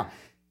worshipers. Now,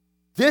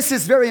 this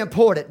is very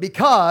important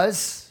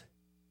because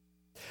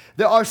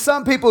there are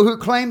some people who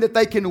claim that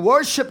they can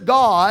worship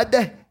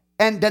God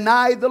and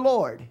deny the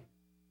Lord.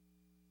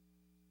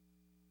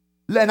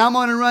 And I'm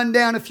going to run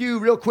down a few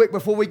real quick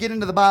before we get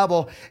into the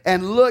Bible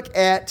and look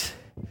at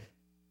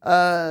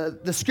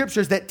the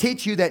scriptures that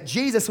teach you that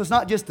Jesus was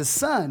not just the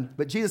Son,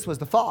 but Jesus was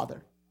the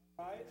Father.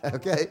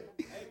 Okay?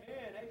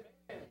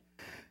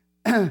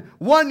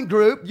 One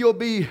group you'll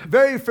be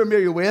very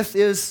familiar with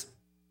is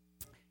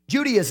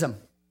Judaism.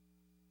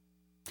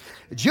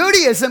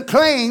 Judaism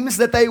claims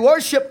that they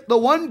worship the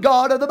one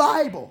God of the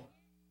Bible.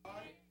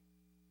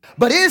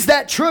 But is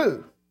that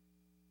true?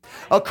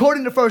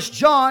 According to 1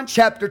 John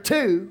chapter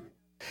 2,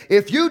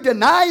 if you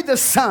deny the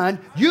Son,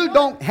 you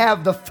don't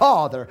have the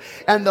Father.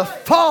 And the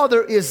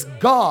Father is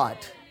God.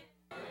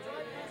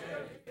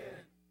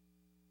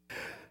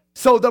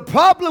 So the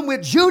problem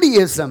with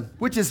Judaism,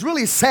 which is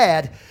really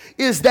sad,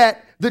 is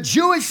that the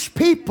Jewish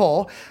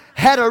people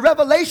had a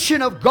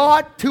revelation of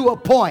God to a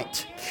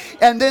point,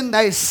 and then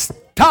they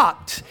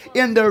stopped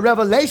in their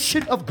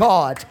revelation of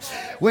God.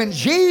 When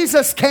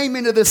Jesus came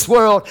into this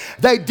world,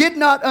 they did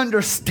not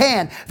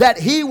understand that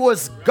He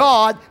was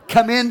God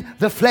come in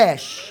the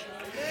flesh.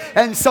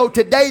 And so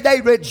today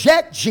they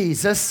reject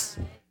Jesus.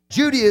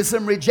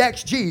 Judaism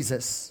rejects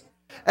Jesus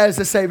as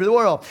the Savior of the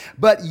world.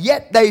 But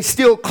yet they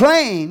still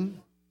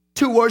claim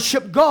to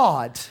worship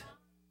God.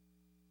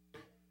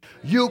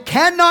 You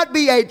cannot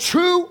be a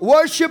true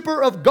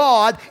worshiper of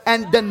God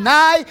and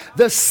deny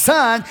the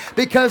Son,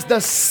 because the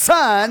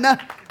Son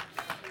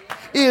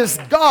is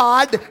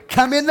God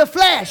come in the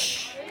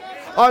flesh,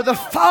 or the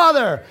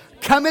Father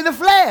come in the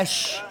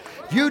flesh.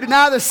 If you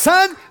deny the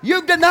Son,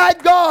 you've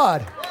denied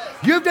God.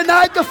 You've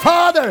denied the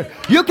Father.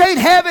 You can't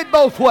have it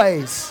both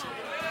ways.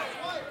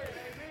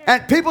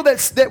 And people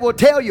that will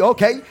tell you,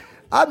 okay,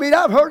 I've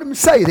heard them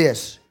say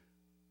this.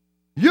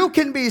 You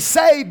can be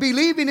saved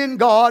believing in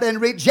God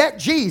and reject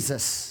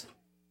Jesus.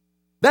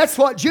 That's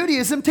what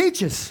Judaism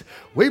teaches.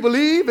 We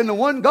believe in the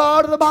one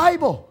God of the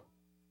Bible.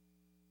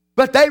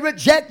 But they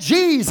reject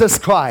Jesus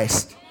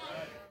Christ.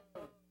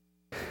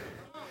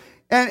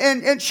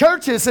 And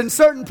churches and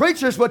certain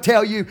preachers will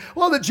tell you,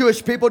 well, the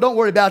Jewish people, don't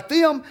worry about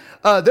them.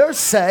 They're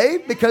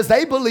saved because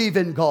they believe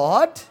in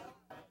God.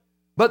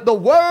 But the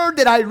word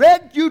that I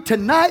read you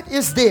tonight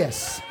is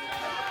this: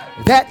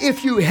 that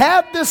if you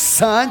have the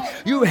Son,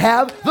 you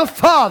have the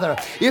Father.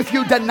 If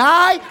you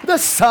deny the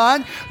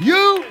Son,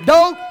 you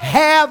don't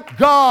have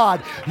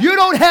God. You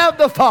don't have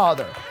the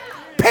Father.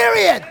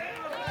 Period.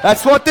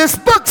 That's what this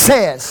book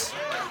says.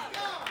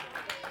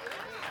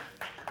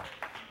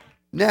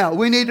 Now,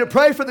 we need to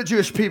pray for the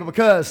Jewish people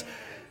because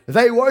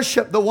they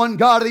worship the one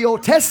God of the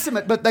Old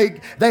Testament, but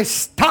they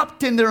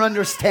stopped in their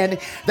understanding.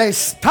 They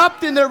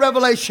stopped in their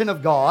revelation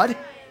of God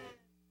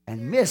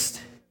and missed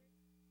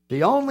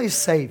the only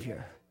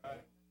Savior.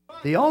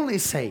 The only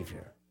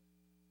Savior.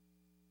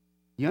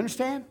 You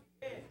understand?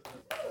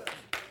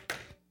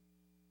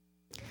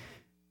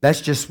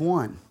 That's just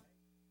one.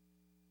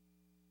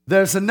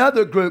 There's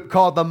another group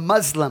called the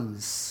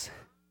Muslims.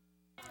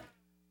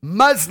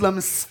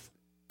 Muslims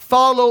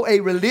follow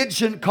a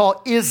religion called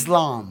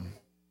Islam.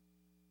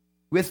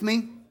 With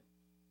me?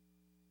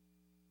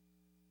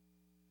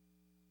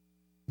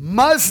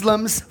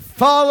 Muslims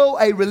follow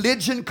a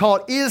religion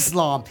called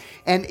Islam.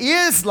 And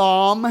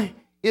Islam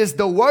is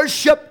the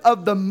worship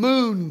of the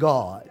moon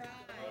god.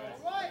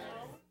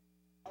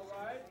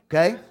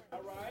 Okay?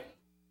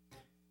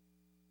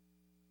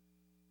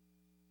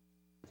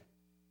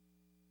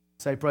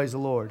 Say praise the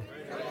Lord.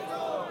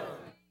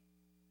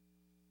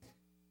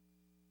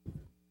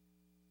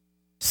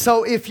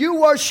 So if you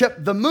worship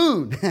the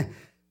moon,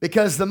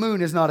 because the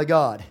moon is not a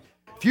god,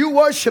 if you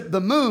worship the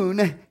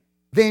moon,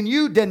 then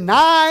you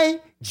deny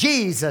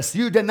Jesus.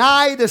 You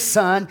deny the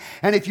Son.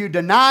 And if you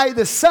deny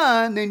the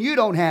Son, then you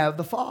don't have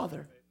the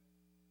Father.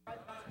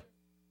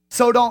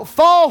 So don't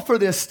fall for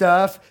this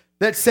stuff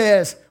that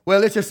says,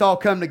 well, let's just all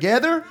come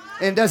together.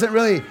 And doesn't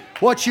really,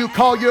 what you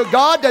call your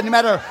God, doesn't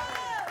matter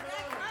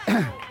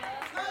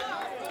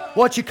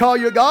what you call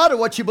your God or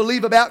what you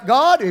believe about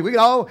God. We can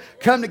all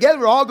come together.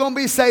 We're all going to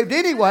be saved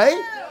anyway.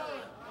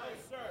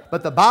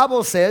 But the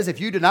Bible says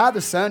if you deny the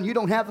Son, you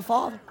don't have the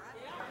Father.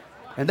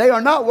 And they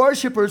are not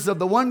worshipers of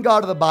the one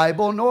God of the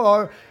Bible,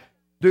 nor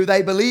do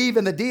they believe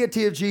in the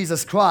deity of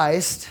Jesus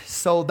Christ.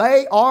 So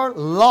they are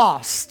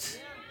lost.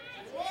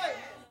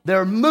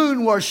 They're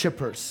moon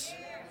worshipers.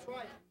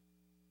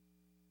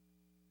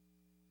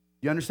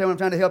 You understand what I'm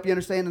trying to help you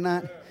understand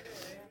tonight?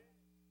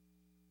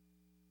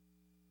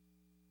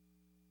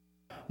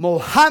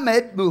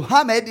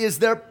 Muhammad is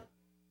their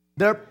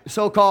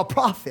so-called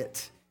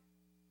prophet.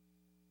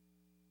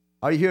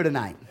 Are you here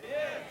tonight?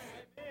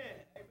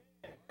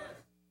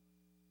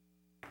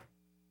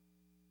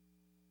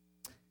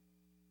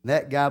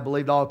 That guy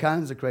believed all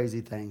kinds of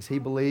crazy things. He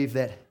believed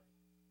that,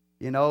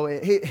 he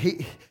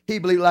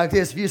believed like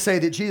this. If you say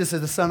that Jesus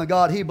is the Son of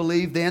God, he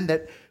believed then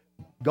that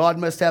God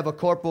must have a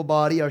corporal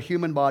body or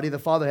human body. The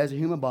Father has a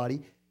human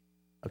body.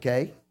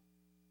 Okay?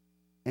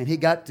 And he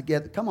got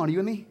together. Come on, you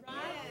and me?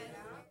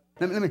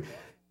 Let me.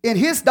 In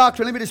his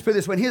doctrine, let me just put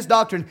this way. In his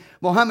doctrine,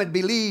 Muhammad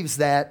believes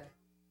that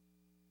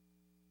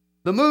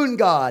the moon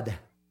god,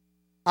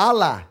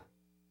 Allah,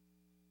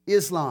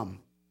 Islam,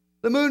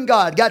 the moon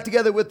god got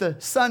together with the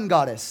sun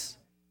goddess.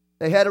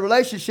 They had a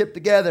relationship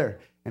together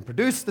and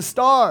produced the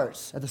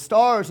stars. And the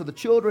stars are the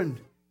children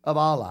of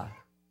Allah.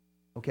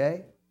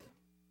 Okay?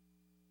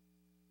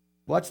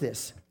 Watch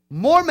this.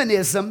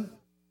 Mormonism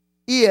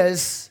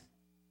is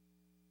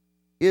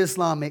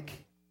Islamic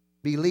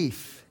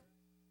belief.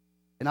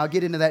 And I'll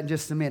get into that in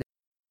just a minute.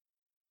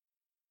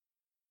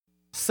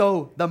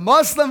 So the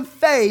Muslim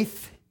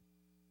faith,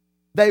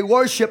 they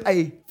worship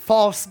a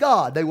false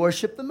god. They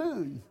worship the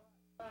moon.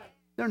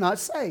 They're not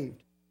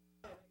saved.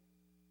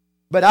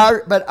 But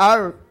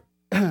our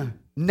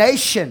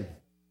nation,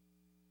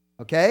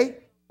 okay,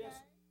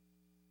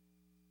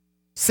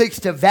 seeks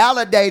to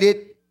validate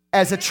it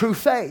as a true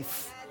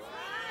faith.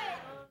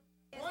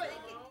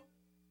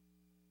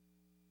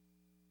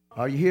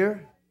 Are you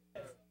here?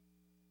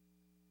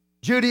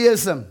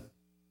 Judaism,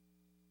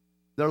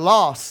 they're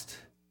lost.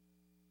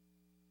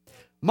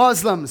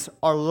 Muslims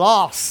are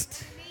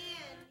lost.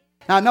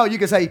 Now, I know you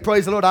can say,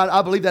 praise the Lord,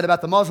 I believe that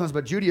about the Muslims,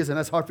 but Judaism,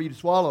 that's hard for you to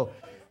swallow.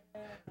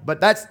 But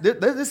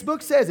this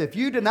book says, if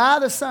you deny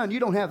the Son, you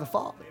don't have the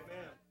Father.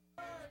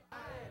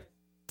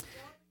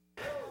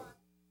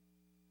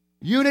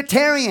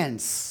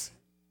 Unitarians.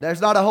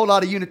 There's not a whole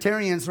lot of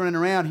Unitarians running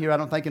around here, I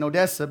don't think, in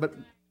Odessa,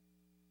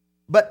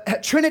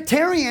 but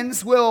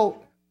Trinitarians will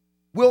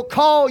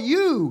call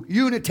you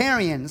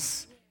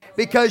Unitarians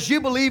because you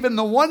believe in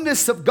the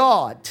oneness of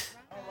God.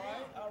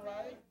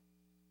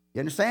 You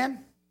understand?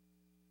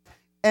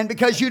 And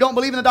because you don't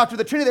believe in the doctrine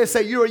of the Trinity, they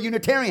say you're a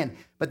Unitarian.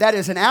 But that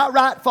is an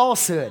outright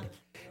falsehood.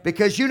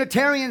 Because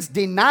Unitarians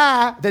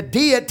deny the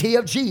deity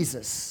of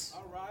Jesus.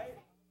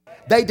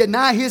 They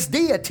deny His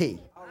deity.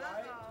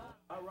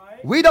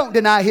 We don't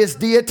deny His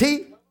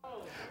deity.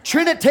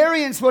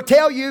 Trinitarians will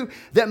tell you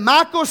that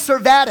Michael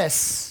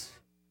Servetus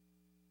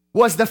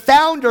was the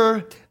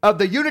founder of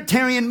the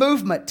Unitarian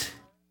movement.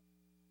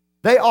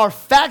 They are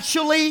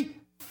factually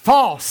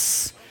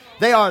false.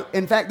 They are,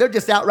 in fact, they're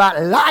just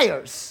outright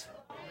liars.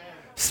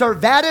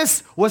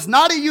 Servetus was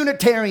not a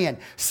Unitarian.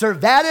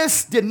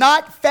 Servetus did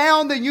not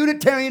found the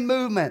Unitarian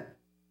movement.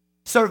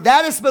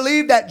 Servetus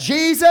believed that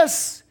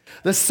Jesus,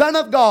 the Son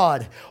of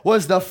God,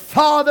 was the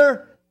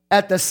Father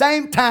at the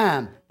same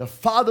time. The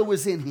Father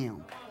was in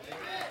Him.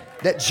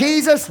 That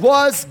Jesus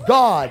was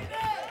God.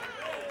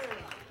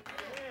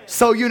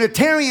 So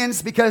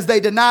Unitarians, because they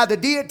deny the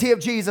deity of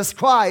Jesus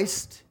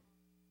Christ,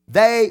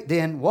 they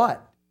then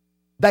what?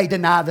 They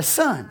deny the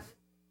Son.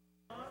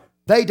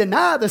 They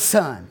deny the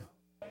Son.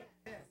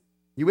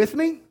 You with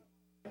me?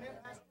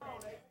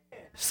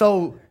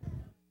 So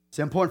it's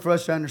important for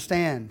us to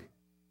understand,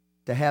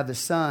 to have the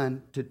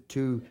Son,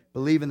 to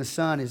believe in the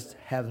Son is to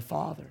have the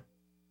Father.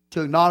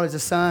 To acknowledge the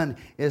Son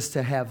is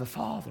to have the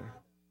Father.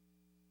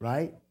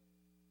 Right?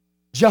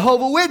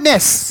 Jehovah's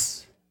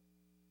Witness.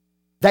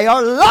 They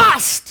are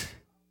lost.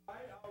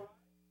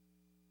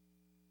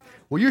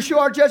 Well, you sure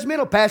are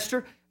judgmental,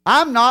 Pastor.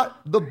 I'm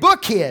not. The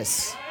book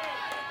is.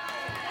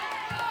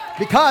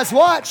 Because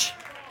watch.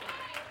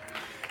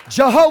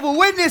 Jehovah's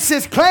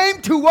Witnesses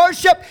claim to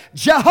worship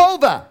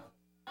Jehovah.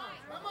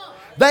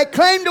 They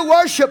claim to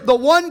worship the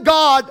one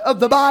God of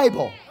the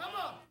Bible.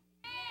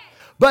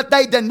 But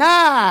they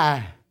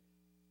deny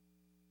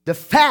the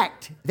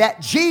fact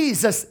that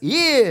Jesus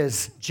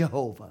is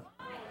Jehovah.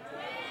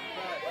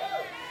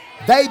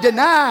 They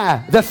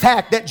deny the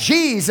fact that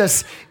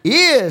Jesus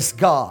is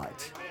God.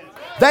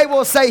 They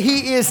will say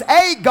He is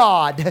a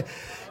God.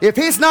 If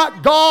He's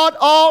not God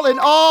all in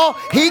all,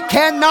 He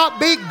cannot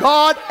be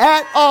God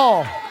at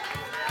all.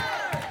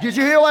 Did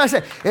you hear what I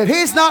said? If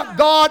He's not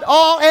God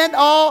all in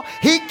all,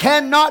 He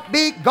cannot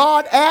be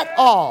God at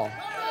all.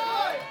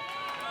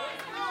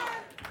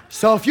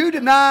 So if you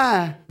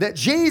deny that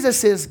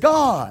Jesus is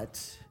God,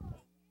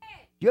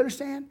 you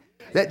understand?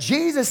 That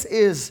Jesus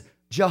is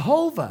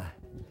Jehovah,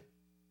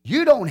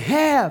 you don't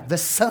have the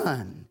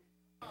Son.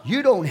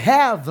 You don't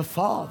have the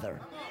Father.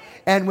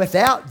 And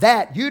without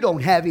that, you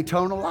don't have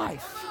eternal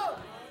life.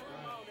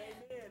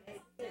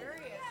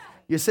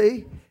 You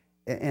see?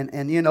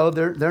 And you know,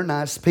 they're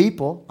nice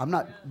people. I'm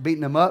not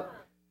beating them up.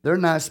 They're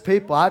nice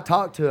people. I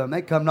talk to them.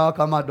 They come knock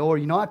on my door.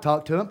 You know, I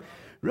talk to them.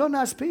 Real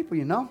nice people,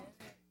 you know.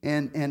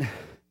 And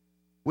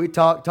we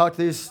talk to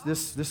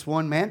this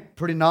one man,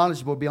 pretty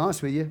knowledgeable, to be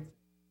honest with you,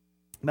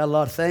 about a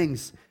lot of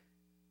things.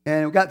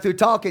 And we got through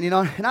talking, you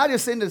know, and I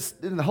just ended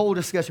the whole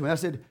discussion with him. I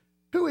said,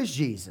 who is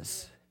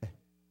Jesus?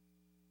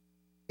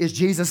 Is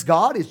Jesus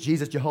God? Is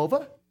Jesus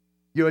Jehovah?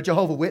 You're a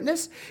Jehovah's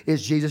Witness?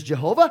 Is Jesus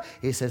Jehovah?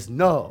 He says,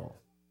 no.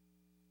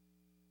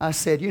 I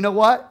said, you know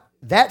what?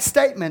 That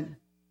statement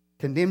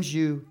condemns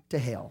you to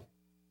hell.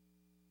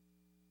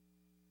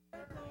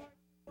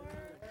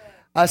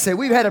 I said,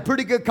 we've had a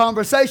pretty good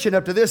conversation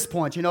up to this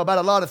point, you know, about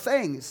a lot of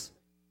things.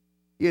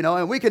 You know,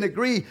 and we can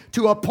agree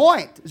to a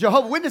point.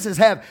 Jehovah's Witnesses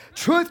have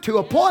truth to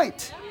a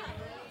point.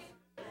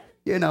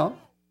 You know.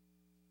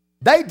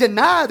 They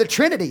deny the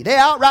Trinity. They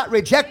outright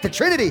reject the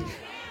Trinity.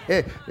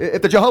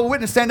 If the Jehovah's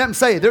Witness stand up and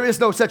say, there is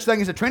no such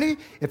thing as a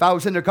Trinity, if I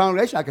was in their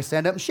congregation, I could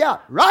stand up and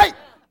shout, right?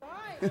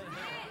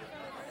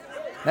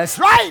 That's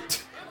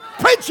right.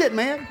 Preach it,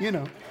 man. You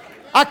know,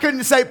 I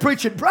couldn't say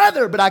preach it,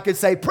 brother, but I could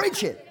say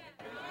preach it.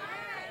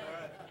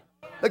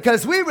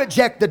 Because we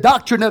reject the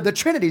doctrine of the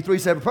Trinity, three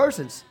separate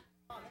persons.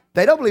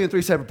 They don't believe in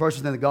three separate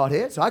persons in the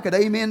Godhead, so I could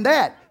amen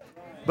that.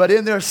 But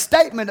in their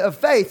statement of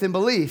faith and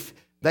belief,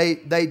 they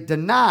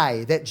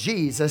deny that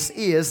Jesus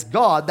is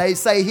God. They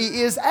say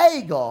He is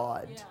a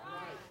God.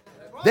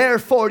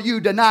 Therefore, you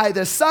deny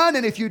the Son,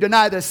 and if you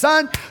deny the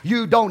Son,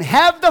 you don't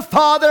have the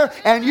Father,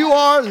 and you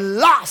are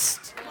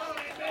lost.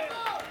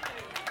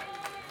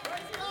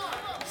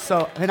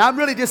 So, and I'm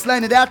really just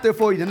laying it out there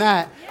for you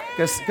tonight,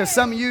 because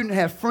some of you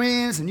have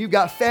friends, and you've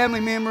got family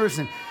members,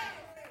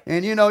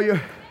 and you know,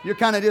 you're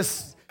kind of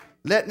just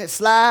letting it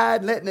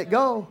slide, letting it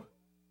go.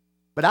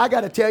 But I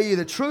got to tell you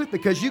the truth,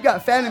 because you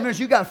got family members,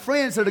 you got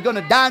friends that are going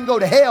to die and go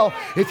to hell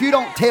if you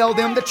don't tell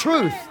them the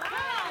truth.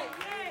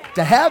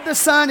 To have the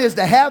Son is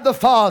to have the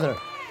Father.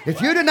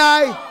 If you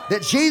deny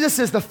that Jesus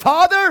is the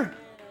Father,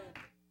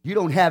 you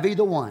don't have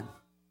either one.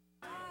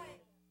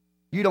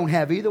 You don't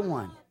have either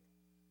one.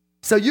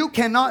 So you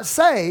cannot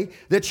say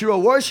that you're a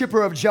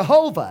worshiper of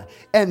Jehovah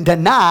and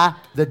deny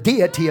the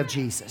deity of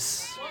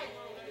Jesus.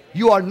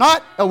 You are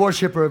not a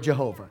worshiper of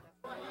Jehovah.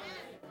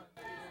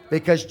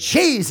 Because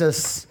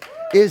Jesus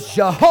is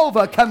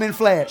Jehovah come in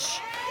flesh.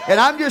 And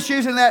I'm just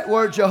using that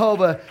word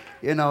Jehovah,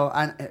 you know,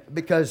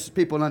 because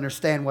people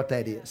understand what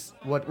that is.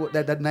 What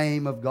that the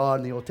name of God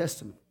in the Old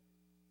Testament.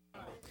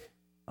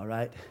 All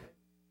right.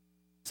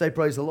 Say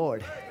praise the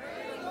Lord.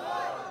 Praise the Lord.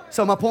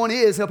 So my point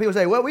is, people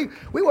say, well, we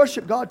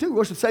worship God too. We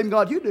worship the same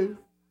God you do.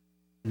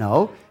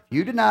 No. If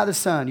you deny the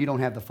Son, you don't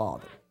have the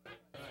Father.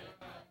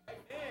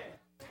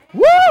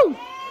 Woo!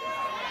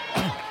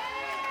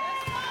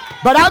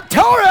 But I'm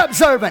Torah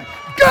observant.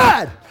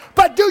 Good.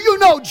 But do you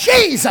know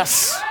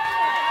Jesus?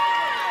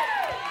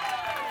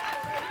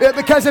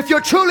 Because if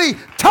you're truly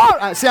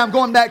Torah, see, I'm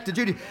going back to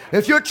Judy.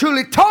 If you're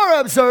truly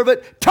Torah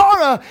observant,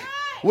 Torah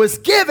was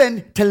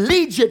given to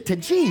lead you to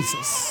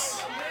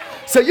Jesus.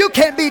 So you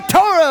can't be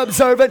Torah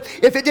observant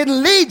if it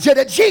didn't lead you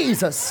to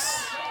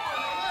Jesus.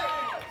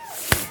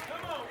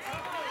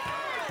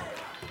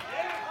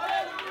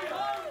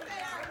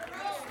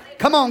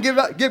 Come on,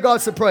 give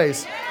God some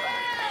praise.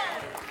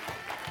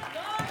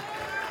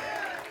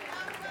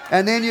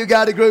 And then you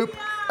got a group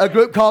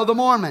called the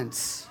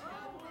Mormons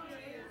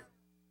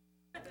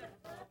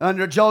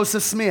under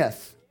Joseph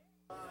Smith.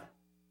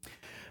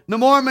 The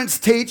Mormons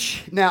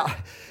teach, now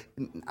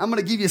I'm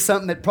going to give you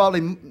something that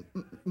probably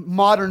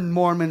modern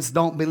Mormons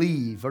don't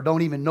believe or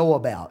don't even know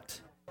about.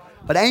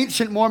 But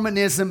ancient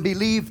Mormonism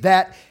believed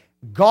that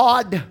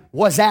God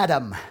was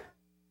Adam.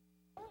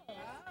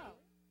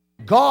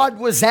 God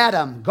was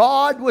Adam.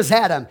 God was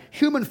Adam.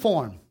 Human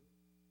form.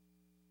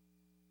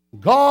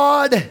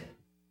 God,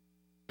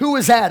 who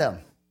was Adam,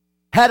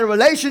 had a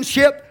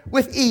relationship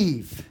with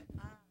Eve,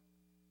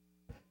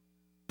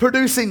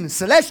 producing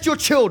celestial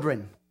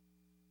children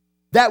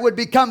that would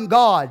become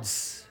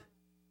gods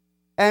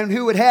and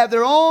who would have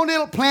their own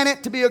little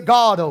planet to be a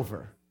god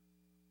over.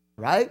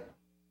 Right?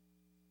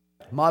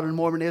 Modern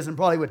Mormonism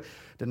probably would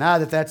deny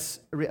that that's,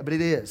 but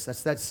it is.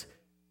 That's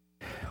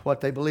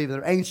what they believe,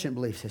 their ancient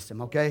belief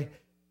system, okay?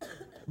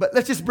 But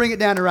let's just bring it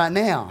down to right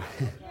now.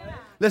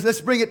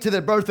 Let's bring it to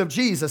the birth of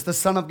Jesus, the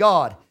Son of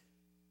God.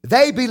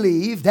 They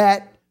believe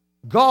that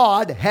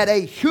God had a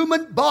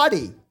human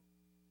body.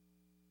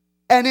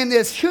 And in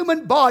this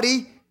human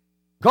body,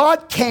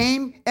 God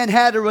came and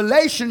had a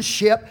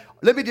relationship.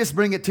 Let me just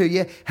bring it to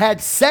you. Had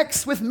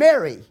sex with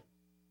Mary.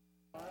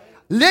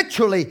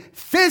 Literally,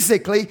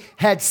 physically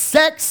had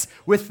sex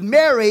with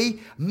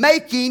Mary,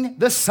 making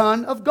the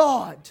Son of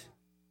God.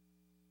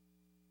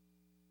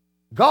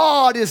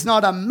 God is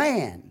not a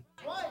man.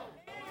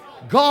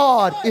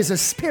 God is a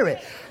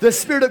spirit. The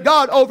Spirit of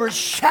God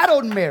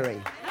overshadowed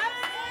Mary.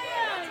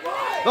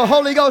 The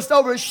Holy Ghost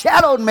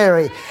overshadowed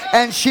Mary,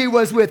 and she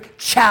was with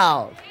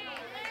child.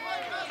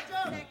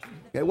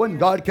 It wasn't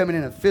God coming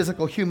in a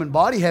physical human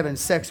body having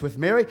sex with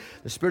Mary.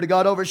 The Spirit of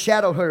God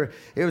overshadowed her.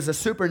 It was a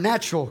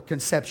supernatural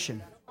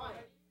conception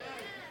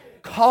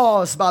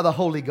caused by the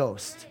Holy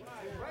Ghost.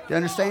 Do you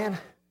understand?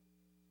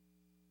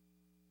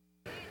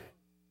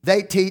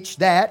 They teach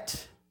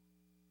that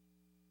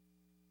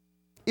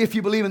if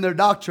you believe in their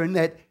doctrine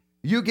that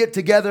you get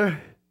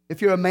together,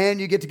 if you're a man,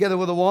 you get together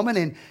with a woman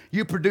and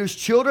you produce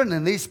children,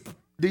 and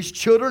these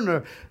children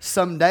are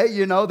someday,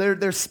 you know,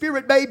 they're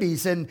spirit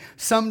babies, and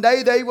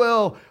someday they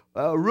will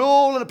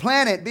rule the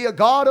planet, be a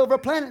god over a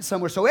planet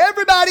somewhere. So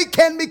everybody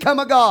can become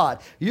a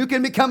god. You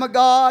can become a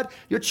god.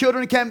 Your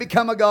children can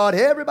become a god.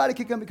 Everybody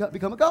can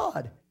become a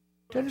god.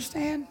 Do you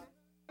understand?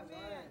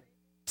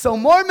 So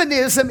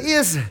Mormonism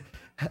is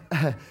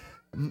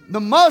the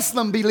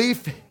Muslim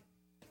belief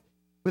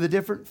with a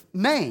different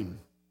name.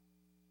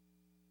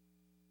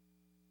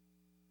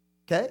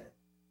 Okay?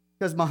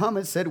 Because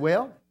Muhammad said,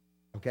 well,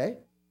 okay,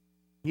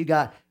 you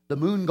got the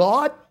moon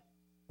god,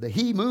 the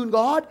he moon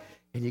god,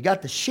 And you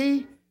got the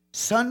she,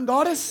 sun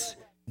goddess.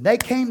 They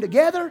came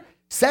together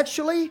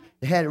sexually.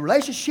 They had a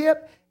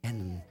relationship.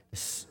 And,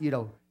 you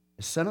know,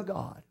 the Son of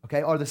God.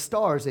 Okay, or the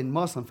stars in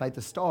Muslim faith,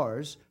 the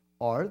stars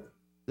are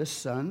the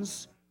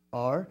sons,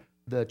 are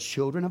the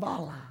children of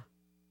Allah.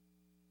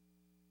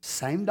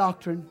 Same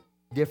doctrine,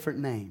 different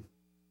name.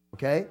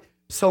 Okay?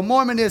 So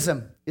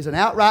Mormonism is an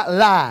outright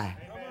lie.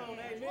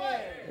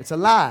 It's a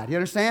lie. Do you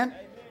understand?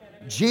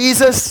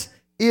 Jesus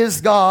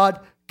is God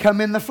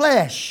come in the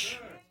flesh.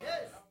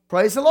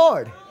 Praise the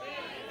Lord.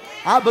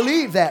 I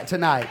believe that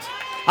tonight.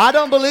 I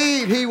don't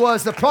believe he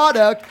was the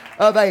product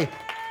of a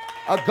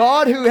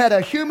God who had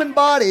a human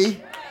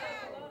body,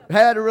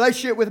 had a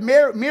relationship with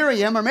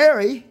Miriam or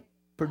Mary,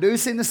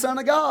 producing the Son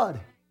of God.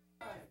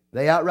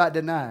 They outright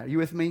deny. Are you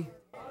with me?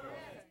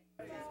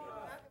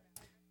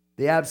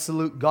 The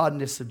absolute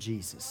godness of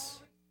Jesus.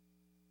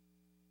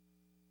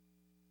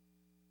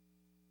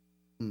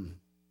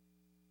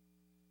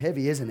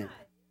 Heavy, isn't it?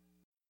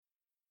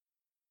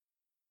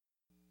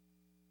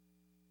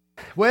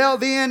 Well,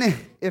 then,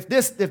 if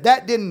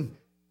that didn't,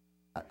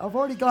 I've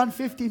already gone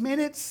 50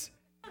 minutes.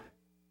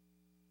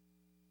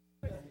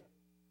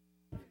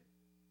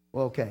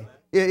 Well, okay.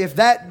 If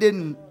that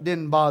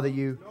didn't bother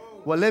you,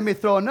 well, let me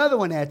throw another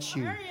one at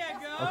you.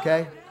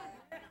 Okay?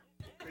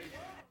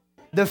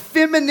 The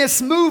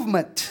feminist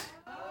movement.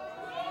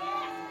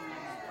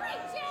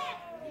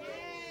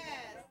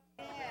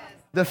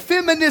 The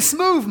feminist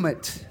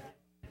movement,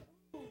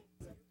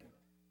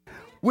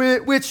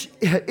 which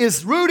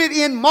is rooted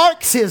in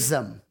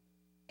Marxism.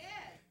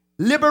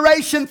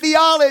 Liberation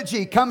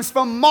theology comes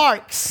from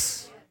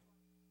Marx.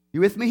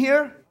 You with me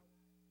here?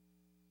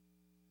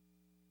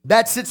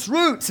 That's its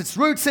roots. Its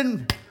roots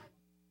in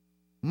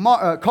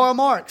Karl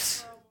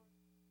Marx.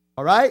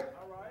 All right?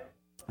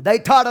 They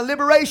taught a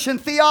liberation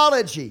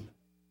theology.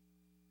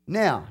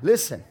 Now,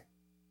 listen.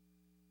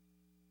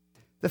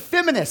 The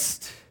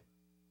feminists,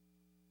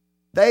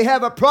 they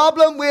have a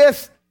problem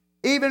with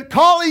even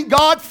calling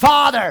God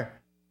Father.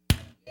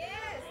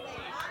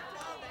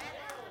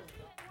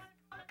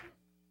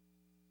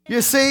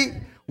 You see,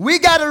 we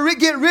got to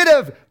get rid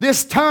of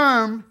this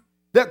term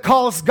that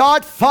calls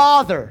God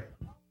Father,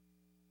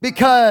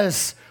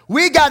 because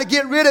we got to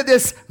get rid of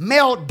this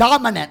male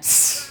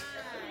dominance.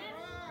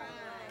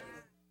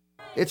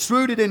 It's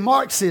rooted in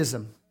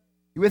Marxism.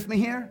 You with me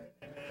here?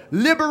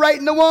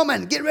 Liberating the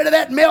woman. Get rid of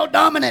that male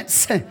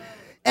dominance.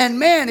 And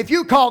man, if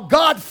you call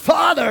God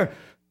Father,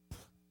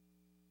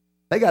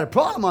 they got a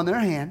problem on their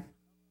hand.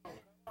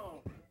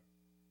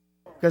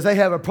 Because they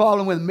have a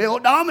problem with male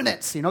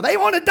dominance. You know, they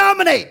want to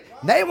dominate.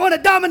 They want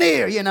to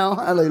domineer, you know.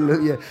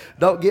 Hallelujah.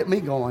 Don't get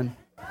me going.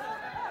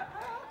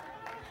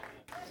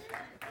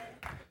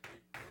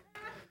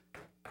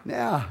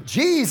 Now,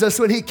 Jesus,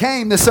 when he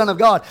came, the Son of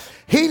God,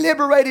 he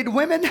liberated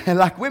women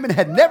like women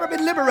had never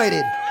been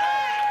liberated.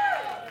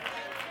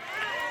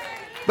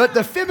 But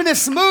the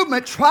feminist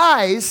movement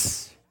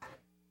tries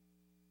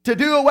to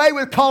do away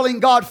with calling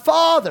God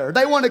Father.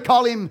 They want to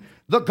call him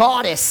the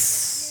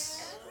goddess.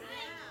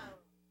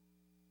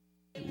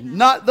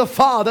 Not the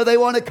Father, they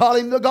want to call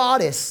him the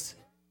goddess.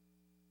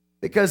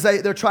 Because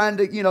they're trying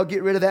to, you know,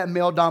 get rid of that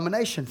male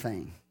domination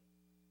thing.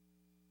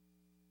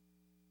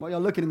 Why y'all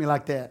looking at me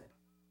like that?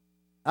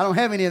 I don't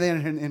have any of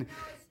that.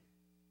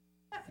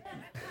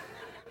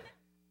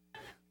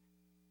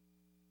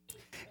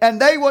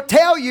 And they will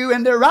tell you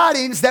in their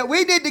writings that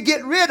we need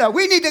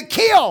to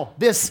kill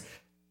this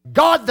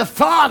God the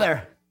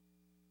Father.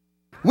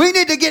 We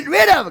need to get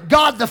rid of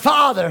God the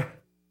Father.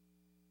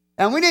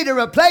 And we need to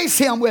replace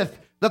him with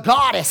the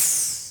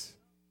goddess.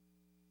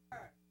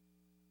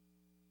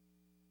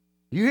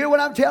 You hear what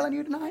I'm telling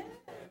you tonight?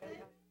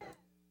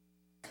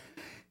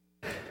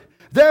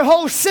 Their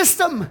whole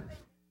system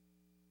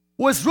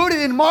was rooted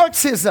in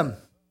Marxism.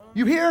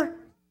 You hear?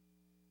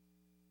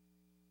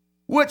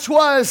 Which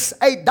was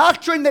a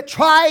doctrine that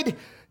tried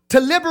to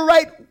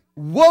liberate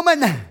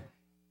woman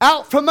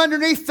out from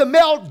underneath the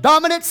male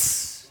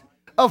dominance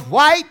of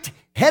white,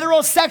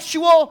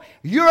 heterosexual,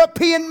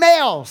 European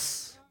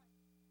males.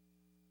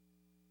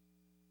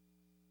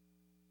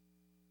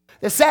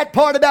 The sad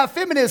part about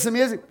feminism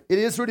is, it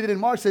is rooted in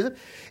Marxism,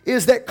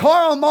 is that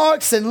Karl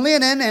Marx and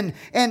Lenin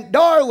and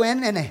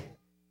Darwin and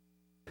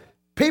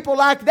people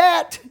like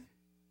that,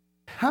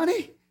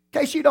 honey, in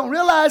case you don't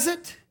realize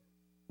it,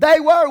 they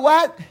were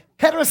white,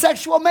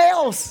 heterosexual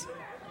males.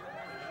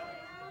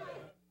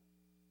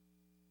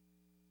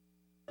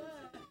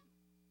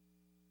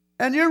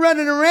 And you're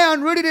running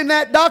around rooted in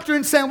that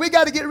doctrine saying we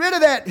got to get rid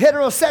of that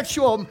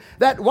heterosexual,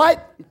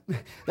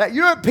 that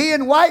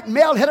European white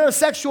male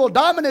heterosexual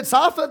dominance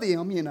off of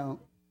them, you know.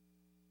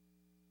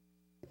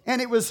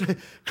 And it was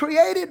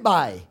created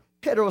by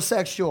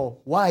heterosexual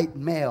white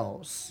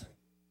males.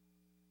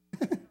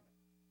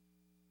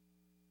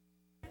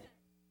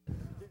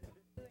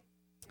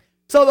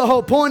 So the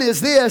whole point is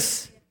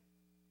this.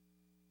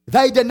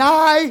 They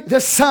deny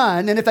the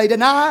Son, and if they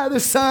deny the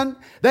Son,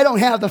 they don't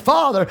have the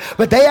Father,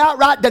 but they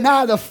outright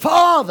deny the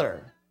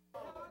Father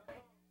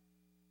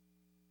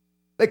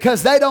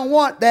because they don't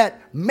want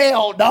that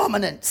male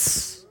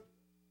dominance.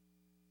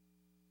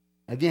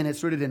 Again,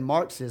 it's rooted in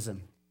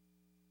Marxism,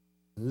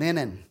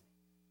 Lenin,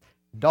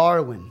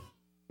 Darwin.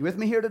 You with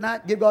me here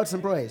tonight? Give God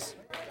some praise.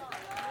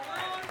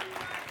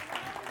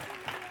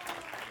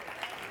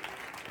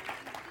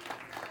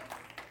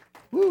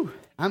 Woo,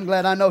 I'm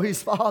glad I know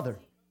He's Father.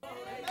 If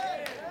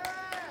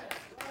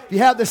you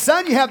have the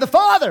Son, you have the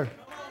Father.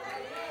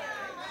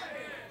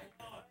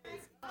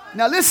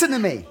 Now listen to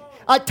me.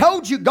 I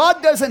told you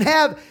God doesn't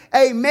have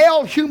a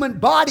male human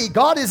body.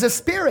 God is a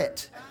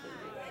spirit.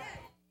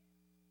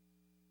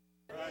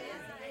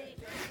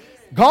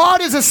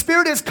 God is a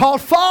spirit. It's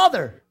called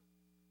Father.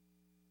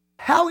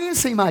 How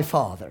is He my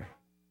Father?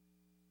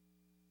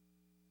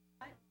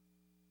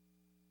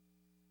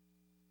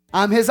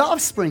 I'm His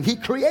offspring. He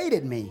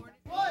created me.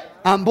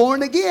 I'm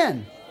born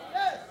again.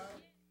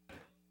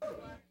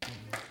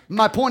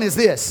 My point is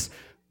this.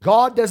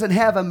 God doesn't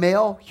have a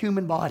male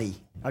human body.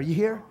 Are you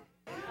here?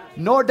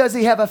 Nor does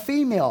He have a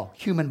female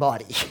human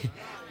body.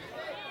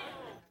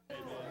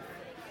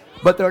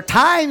 But there are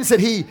times that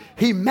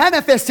He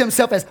manifests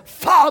Himself as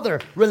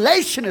Father,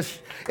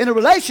 in a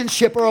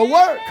relationship or a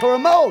work or a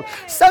mode.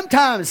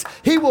 Sometimes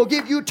He will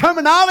give you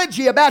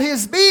terminology about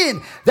His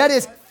being that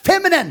is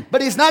feminine,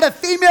 but He's not a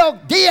female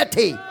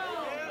deity.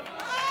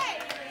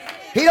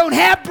 He don't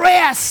have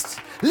breasts,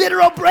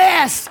 literal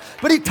breasts,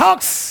 but He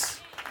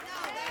talks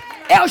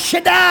El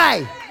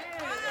Shaddai.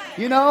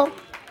 You know,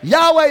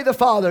 Yahweh the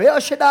Father, El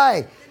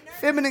Shaddai.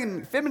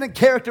 Feminine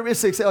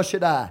characteristics, El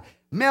Shaddai.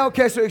 Male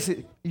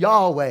characteristics,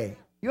 Yahweh.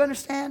 You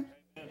understand?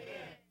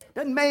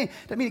 Doesn't mean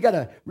you got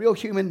a real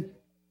human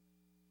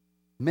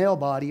male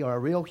body or a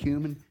real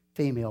human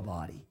female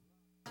body.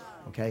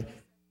 Okay?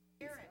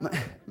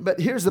 But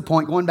here's the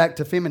point, going back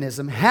to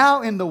feminism.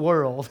 How in the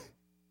world,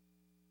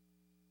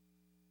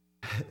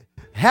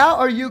 how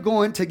are you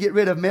going to get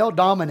rid of male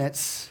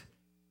dominance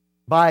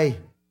by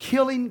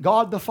killing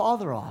God the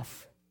Father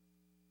off?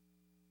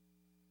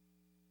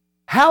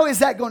 How is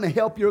that going to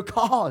help your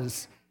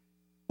cause?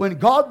 When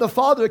God the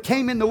Father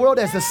came in the world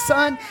as the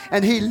Son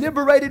and He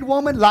liberated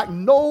woman like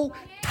no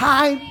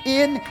time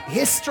in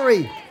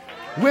history.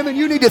 Women,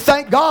 you need to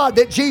thank God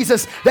that He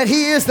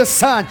is the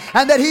Son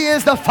and that He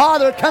is the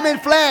Father come in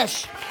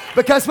flesh.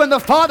 Because when the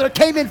Father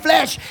came in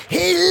flesh,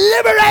 He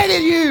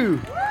liberated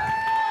you.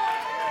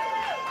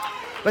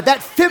 But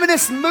that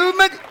feminist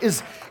movement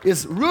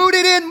is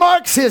rooted in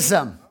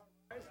Marxism.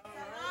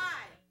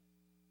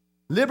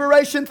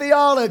 Liberation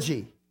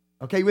theology.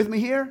 Okay, with me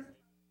here?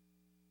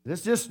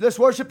 Let's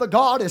worship the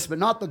goddess, but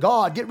not the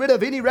God. Get rid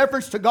of any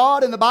reference to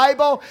God in the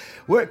Bible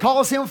where it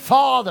calls Him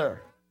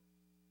Father.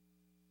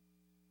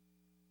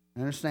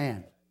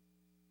 Understand?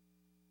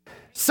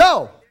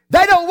 So,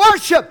 they don't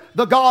worship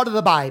the God of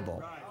the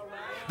Bible.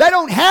 They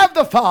don't have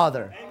the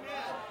Father.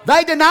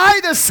 They deny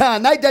the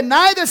Son. They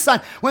deny the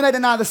Son. When they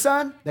deny the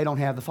Son, they don't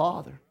have the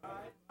Father.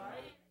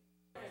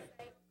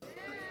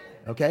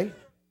 Okay?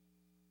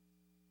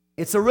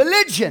 It's a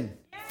religion.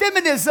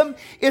 Feminism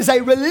is a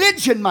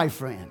religion, my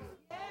friend.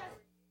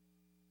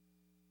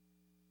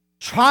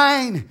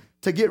 Trying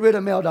to get rid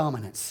of male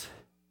dominance.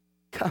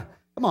 Come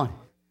on.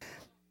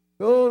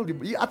 Oh,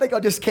 I think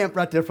I'll just camp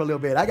right there for a little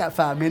bit. I got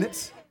 5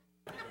 minutes.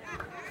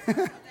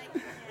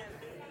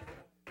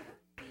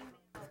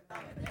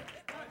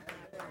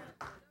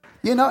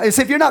 You know, it's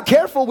if you're not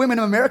careful, women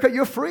of America,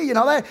 you're free. You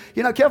know that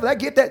you're not careful. You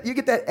get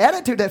that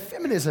attitude, that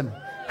feminism.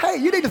 Hey,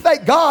 you need to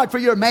thank God for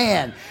your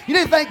man. You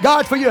need to thank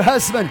God for your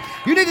husband.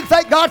 You need to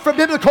thank God for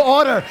biblical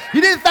order.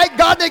 You need to thank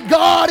God that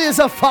God is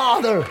a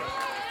father.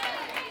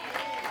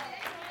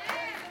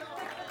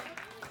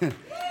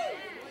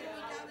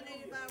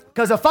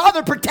 Because a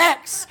father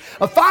protects,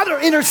 a father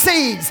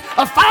intercedes,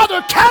 a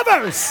father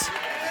covers.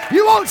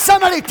 You want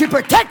somebody to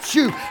protect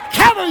you,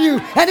 cover you,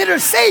 and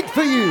intercede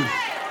for you.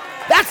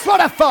 That's what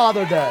a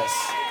father does.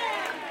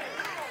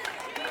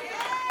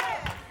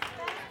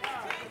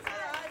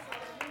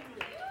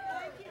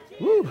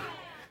 Woo.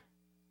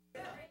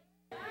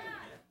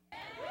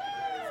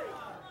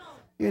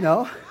 You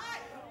know,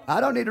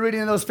 I don't need to read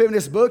any of those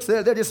feminist books.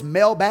 They're just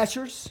male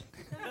bashers.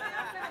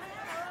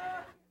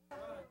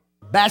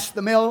 Bash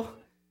the male.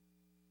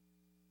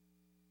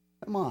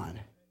 Come on.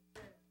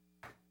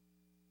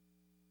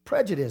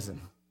 Prejudice,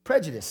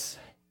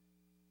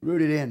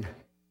 rooted in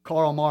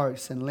Karl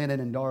Marx and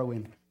Lenin and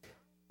Darwin. Do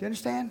you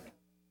understand?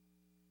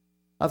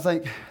 I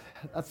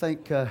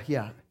think,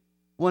 yeah.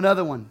 One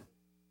other one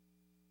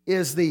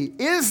is the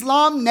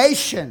Islam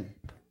nation.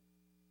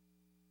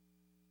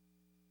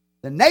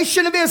 The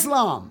nation of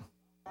Islam.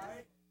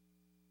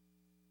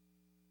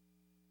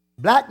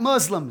 Black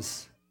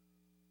Muslims.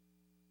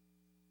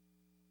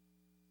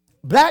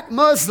 Black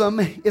Muslim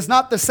is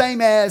not the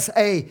same as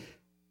a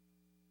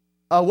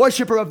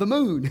worshiper of the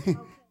moon.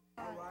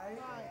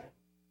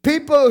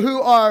 People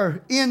who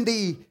are in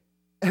the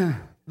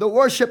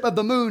worship of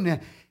the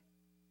moon,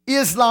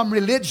 Islam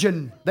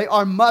religion, they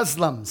are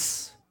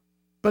Muslims.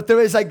 But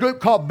there is a group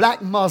called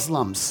Black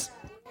Muslims.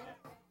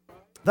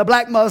 The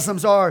Black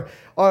Muslims are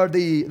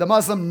the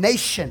Muslim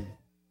nation.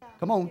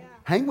 Come on,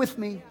 hang with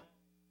me.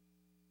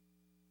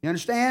 You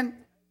understand?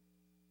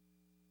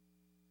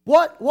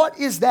 What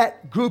is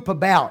that group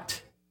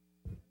about?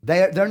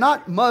 They're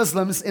not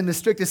Muslims in the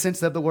strictest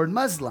sense of the word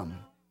Muslim.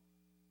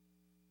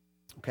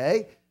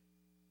 Okay?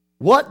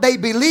 What they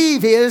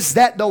believe is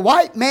that the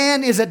white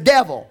man is a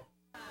devil.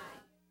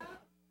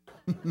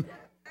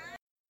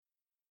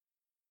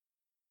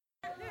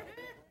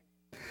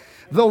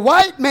 The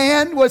white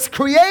man was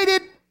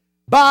created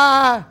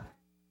by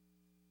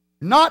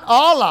not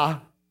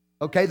Allah.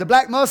 Okay, the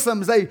black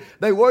Muslims,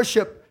 they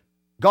worship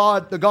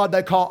God, the God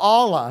they call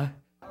Allah.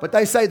 But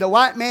they say the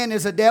white man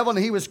is a devil and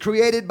he was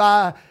created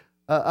by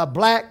a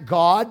black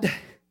God.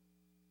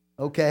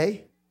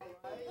 Okay,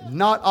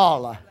 not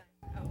Allah.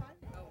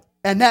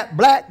 And that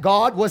black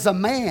God was a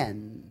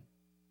man.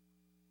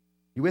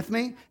 You with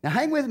me? Now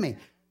hang with me.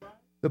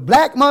 The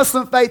black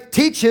Muslim faith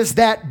teaches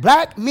that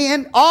black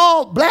men,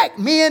 all black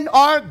men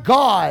are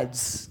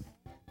gods.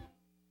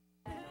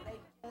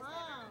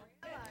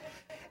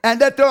 And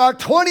that there are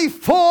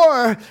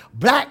 24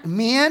 black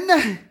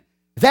men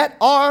that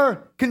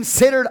are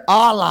considered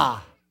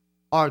Allah,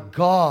 or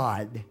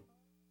God.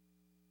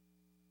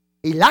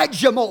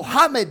 Elijah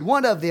Muhammad,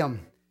 one of them.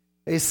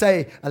 They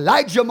say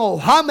Elijah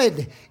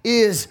Muhammad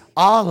is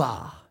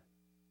Allah.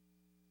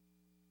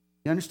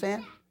 You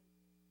understand?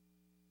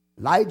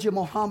 Elijah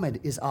Muhammad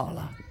is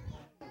Allah.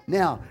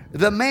 Now,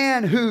 the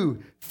man who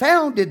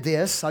founded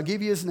this, I'll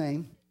give you his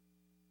name.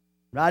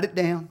 Write it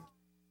down.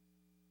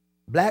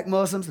 Black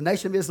Muslims, the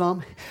Nation of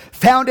Islam,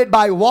 founded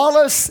by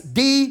Wallace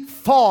D.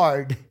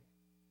 Fard.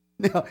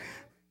 Now,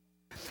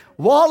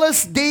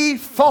 Wallace D.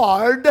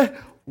 Fard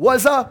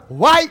was a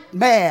white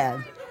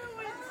man.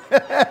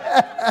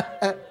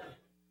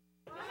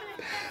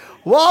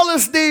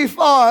 Wallace D.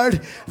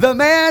 Fard, the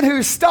man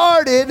who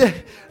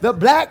started the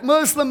black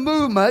Muslim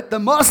movement, the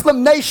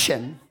Muslim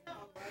nation,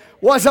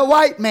 was a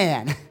white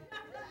man.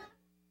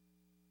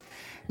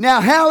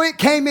 Now, how it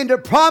came into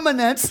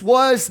prominence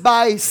was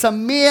by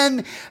some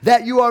men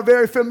that you are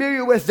very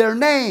familiar with their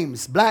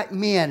names, black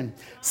men,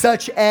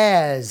 such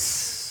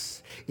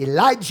as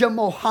Elijah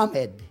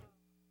Muhammad.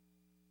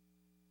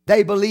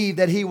 They believed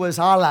that he was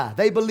Allah.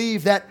 They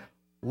believed that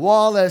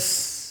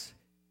Wallace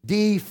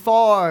D.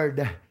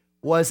 Fard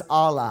was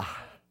Allah.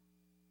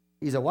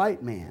 He's a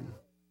white man.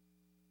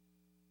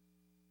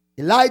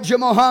 Elijah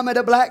Muhammad,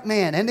 a black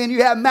man. And then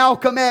you have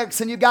Malcolm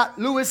X and you got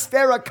Louis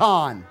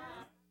Farrakhan.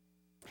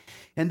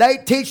 And they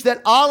teach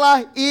that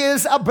Allah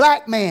is a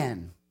black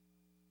man.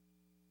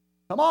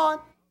 Come on.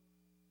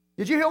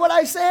 Did you hear what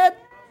I said?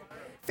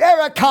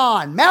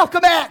 Farrakhan,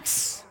 Malcolm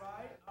X.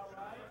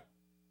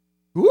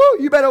 Woo,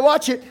 you better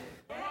watch it.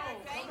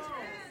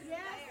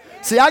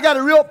 See, I got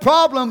a real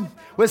problem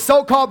with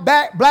so-called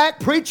black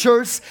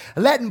preachers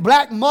letting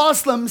black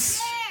Muslims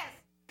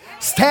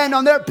stand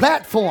on their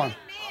platform.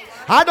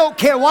 I don't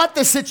care what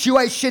the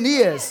situation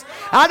is.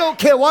 I don't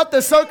care what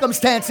the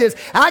circumstance is.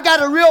 I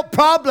got a real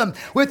problem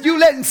with you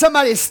letting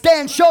somebody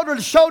stand shoulder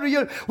to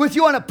shoulder with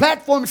you on a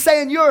platform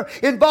saying you're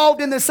involved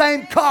in the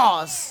same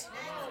cause.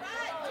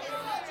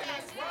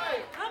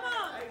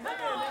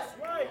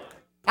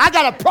 I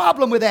got a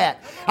problem with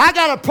that. I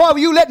got a problem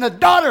with you letting a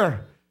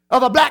daughter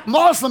of a black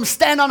Muslim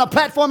stand on a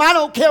platform. I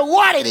don't care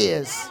what it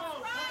is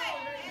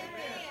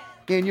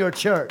in your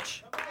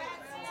church.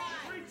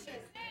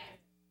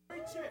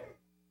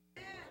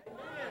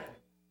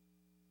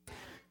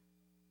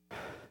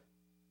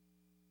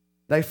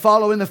 They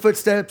follow in the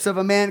footsteps of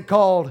a man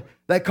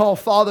they call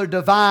Father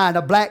Divine,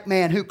 a black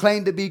man who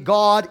claimed to be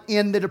God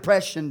in the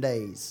Depression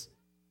days.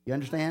 You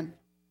understand?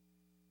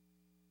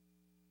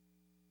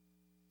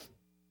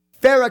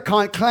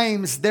 Farrakhan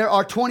claims there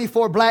are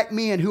 24 black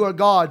men who are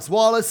gods.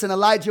 Wallace and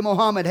Elijah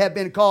Muhammad have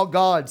been called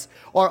gods,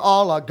 or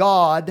Allah,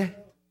 God.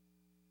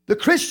 The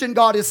Christian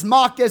God is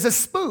mocked as a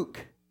spook.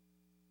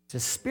 It's a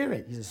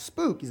spirit. He's a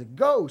spook. He's a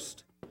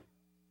ghost.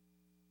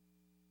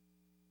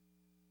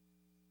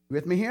 You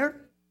with me here?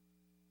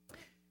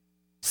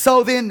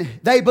 So then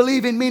they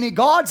believe in many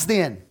gods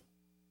then.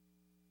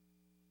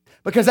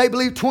 Because they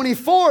believe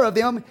 24 of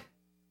them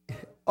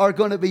are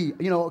going to be,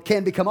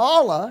 can become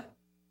Allah.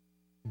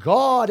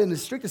 God in the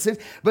strictest sense.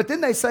 But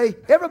then they say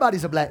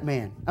everybody's a black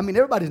man. I mean,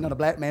 everybody's not a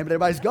black man, but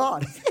everybody's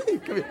God.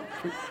 Come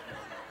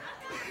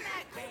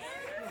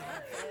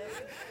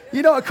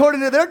here.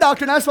 According to their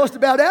doctrine, I'm supposed to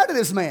bow down to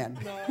this man.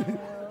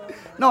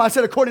 No, I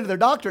said according to their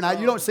doctrine.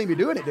 You don't see me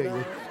doing it, do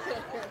you?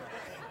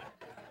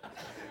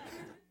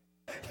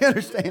 You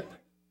understand?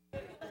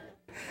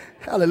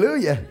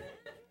 Hallelujah.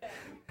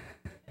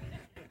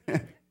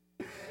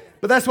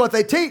 But that's what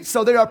they teach.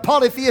 So they are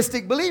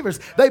polytheistic believers.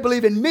 They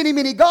believe in many,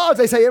 many gods.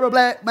 They say every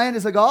black man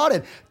is a god.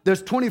 And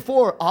there's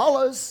 24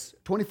 Allahs,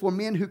 24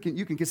 men who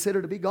you can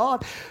consider to be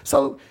God.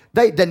 So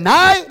they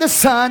deny the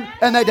Son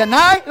and they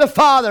deny the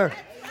Father.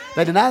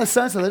 They deny the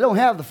Son so they don't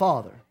have the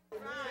Father.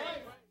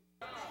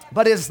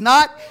 But it's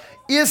not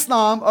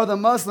Islam or the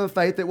Muslim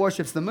faith that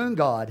worships the moon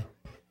god.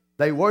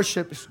 They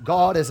worship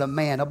God as a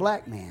man, a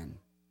black man.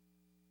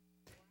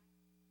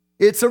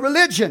 It's a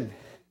religion.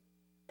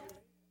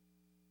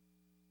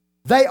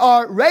 They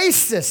are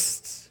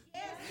racists.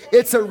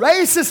 It's a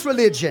racist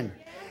religion.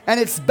 And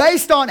it's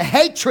based on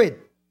hatred.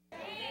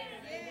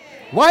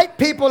 White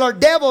people are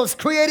devils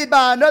created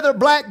by another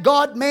black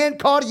god man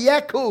called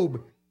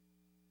Yakub.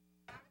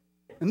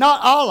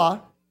 Not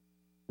Allah.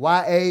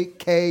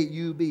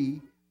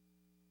 Y-A-K-U-B.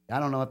 I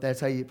don't know if that's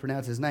how you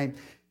pronounce his name.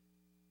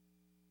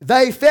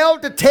 They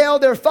failed to tell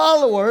their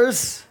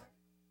followers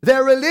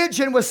their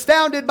religion was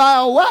founded by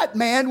a white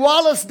man,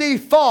 Wallace D.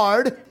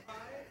 Fard.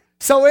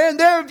 So in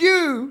their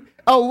view,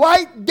 a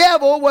white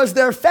devil was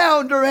their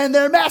founder and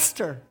their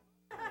master.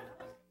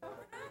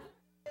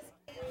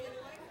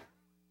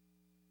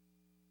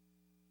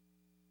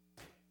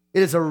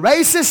 It is a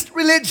racist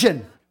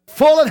religion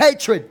full of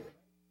hatred.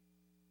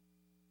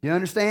 You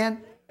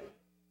understand?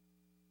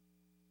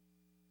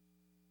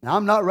 Now,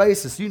 I'm not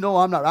racist. You know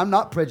I'm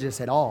not prejudiced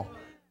at all.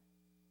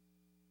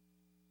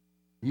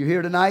 You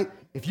here tonight?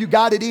 If you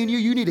got it in you,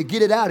 you need to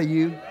get it out of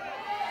you.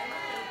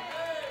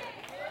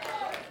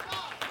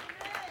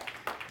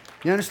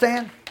 You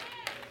understand?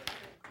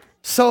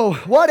 So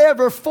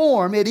whatever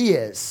form it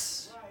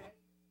is,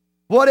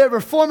 whatever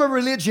form of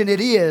religion it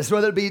is,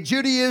 whether it be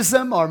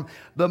Judaism or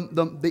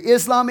the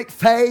Islamic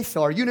faith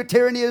or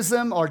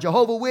Unitarianism or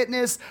Jehovah's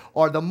Witness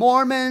or the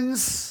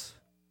Mormons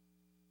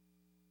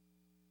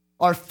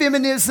or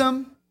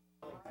feminism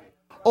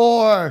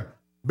or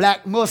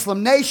Black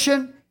Muslim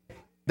Nation,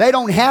 they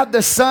don't have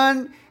the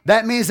Son.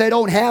 That means they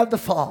don't have the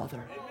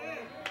Father.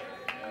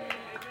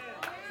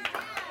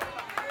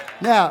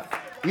 Now,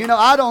 you know,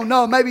 I don't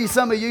know. Maybe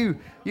some of you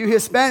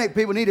Hispanic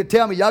people need to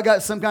tell me, y'all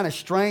got some kind of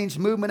strange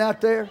movement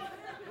out there?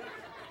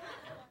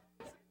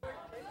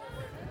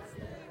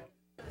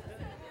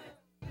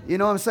 You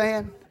know what I'm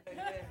saying?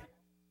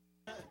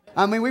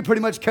 I mean, we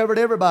pretty much covered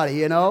everybody,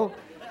 you know.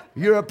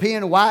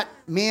 European white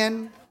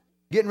men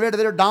getting rid of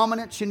their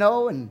dominance, you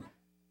know, and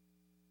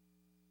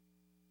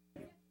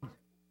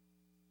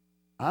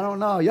I don't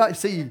know. Y'all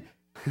see.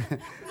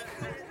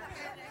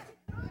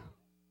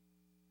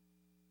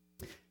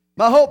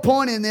 My whole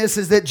point in this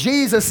is that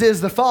Jesus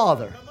is the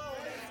Father.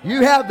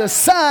 You have the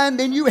Son,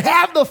 then you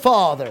have the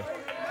Father.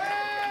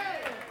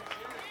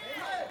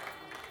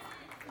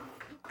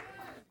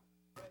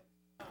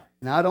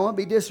 Now, I don't want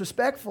to be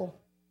disrespectful.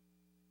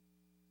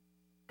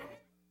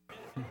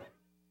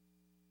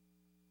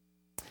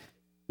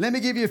 Let me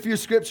give you a few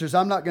scriptures.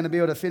 I'm not going to be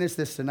able to finish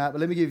this tonight,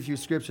 but let me give you a few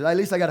scriptures. At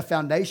least I got a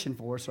foundation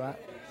for us, right?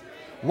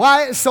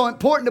 Why it's so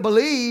important to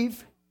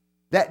believe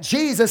that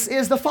Jesus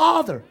is the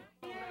Father.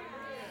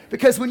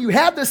 Because when you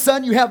have the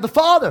Son, you have the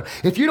Father.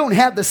 If you don't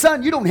have the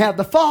Son, you don't have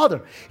the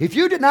Father. If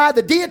you deny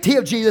the deity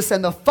of Jesus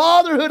and the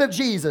fatherhood of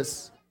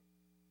Jesus,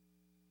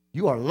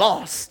 you are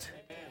lost.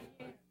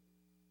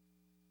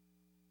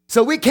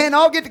 So we can't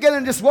all get together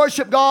and just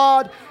worship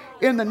God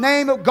in the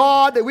name of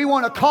God that we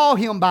want to call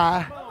Him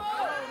by.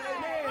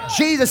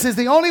 Jesus is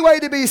the only way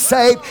to be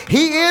saved.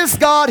 He is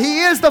God. He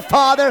is the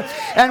Father.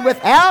 And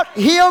without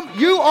Him,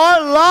 you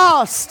are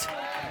lost.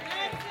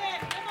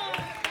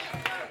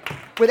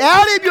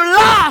 Without Him, you're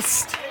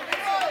lost.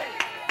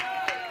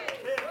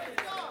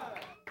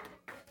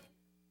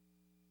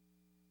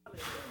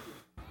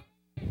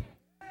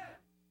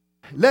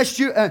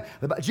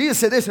 Jesus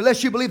said this,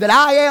 unless you believe that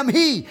I am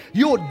He,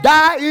 you'll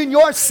die in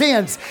your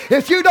sins.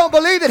 If you don't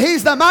believe that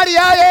He's the mighty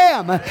I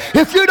am,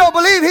 if you don't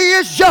believe He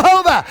is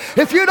Jehovah,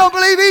 if you don't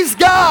believe He's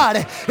God,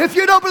 if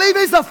you don't believe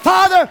He's the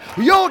Father,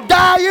 you'll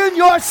die in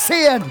your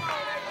sin.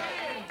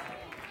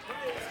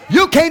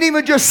 You can't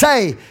even just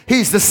say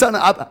He's the Son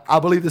of, I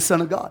believe the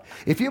Son of God.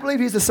 If you believe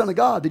He's the Son of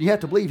God, then you have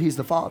to believe He's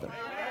the Father.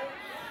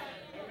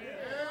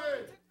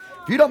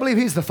 If you don't believe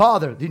He's the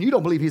Father, then you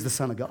don't believe He's the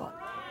Son of God.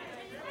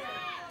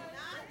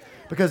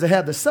 Because to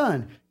have the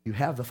Son, you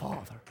have the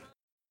Father.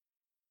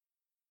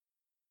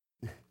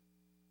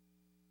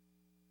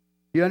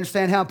 You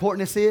understand how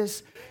important this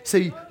is? So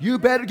you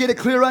better get it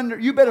clear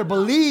you better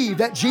believe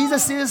that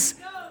Jesus is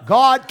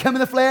God come in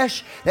the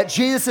flesh, that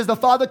Jesus is the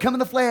Father come in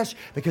the flesh.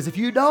 Because if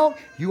you don't,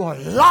 you are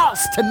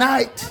lost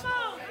tonight.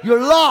 You're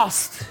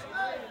lost.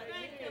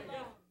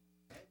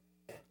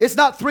 It's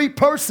not three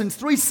persons,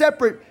 three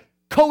separate,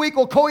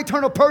 co-equal,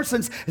 co-eternal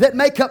persons that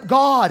make up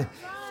God.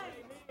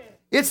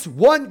 It's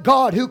one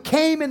God who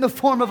came in the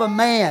form of a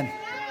man.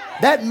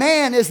 That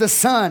man is the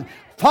Son.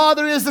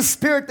 Father is the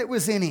Spirit that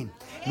was in Him.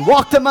 He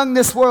walked among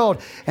this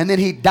world, and then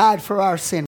He died for our sin.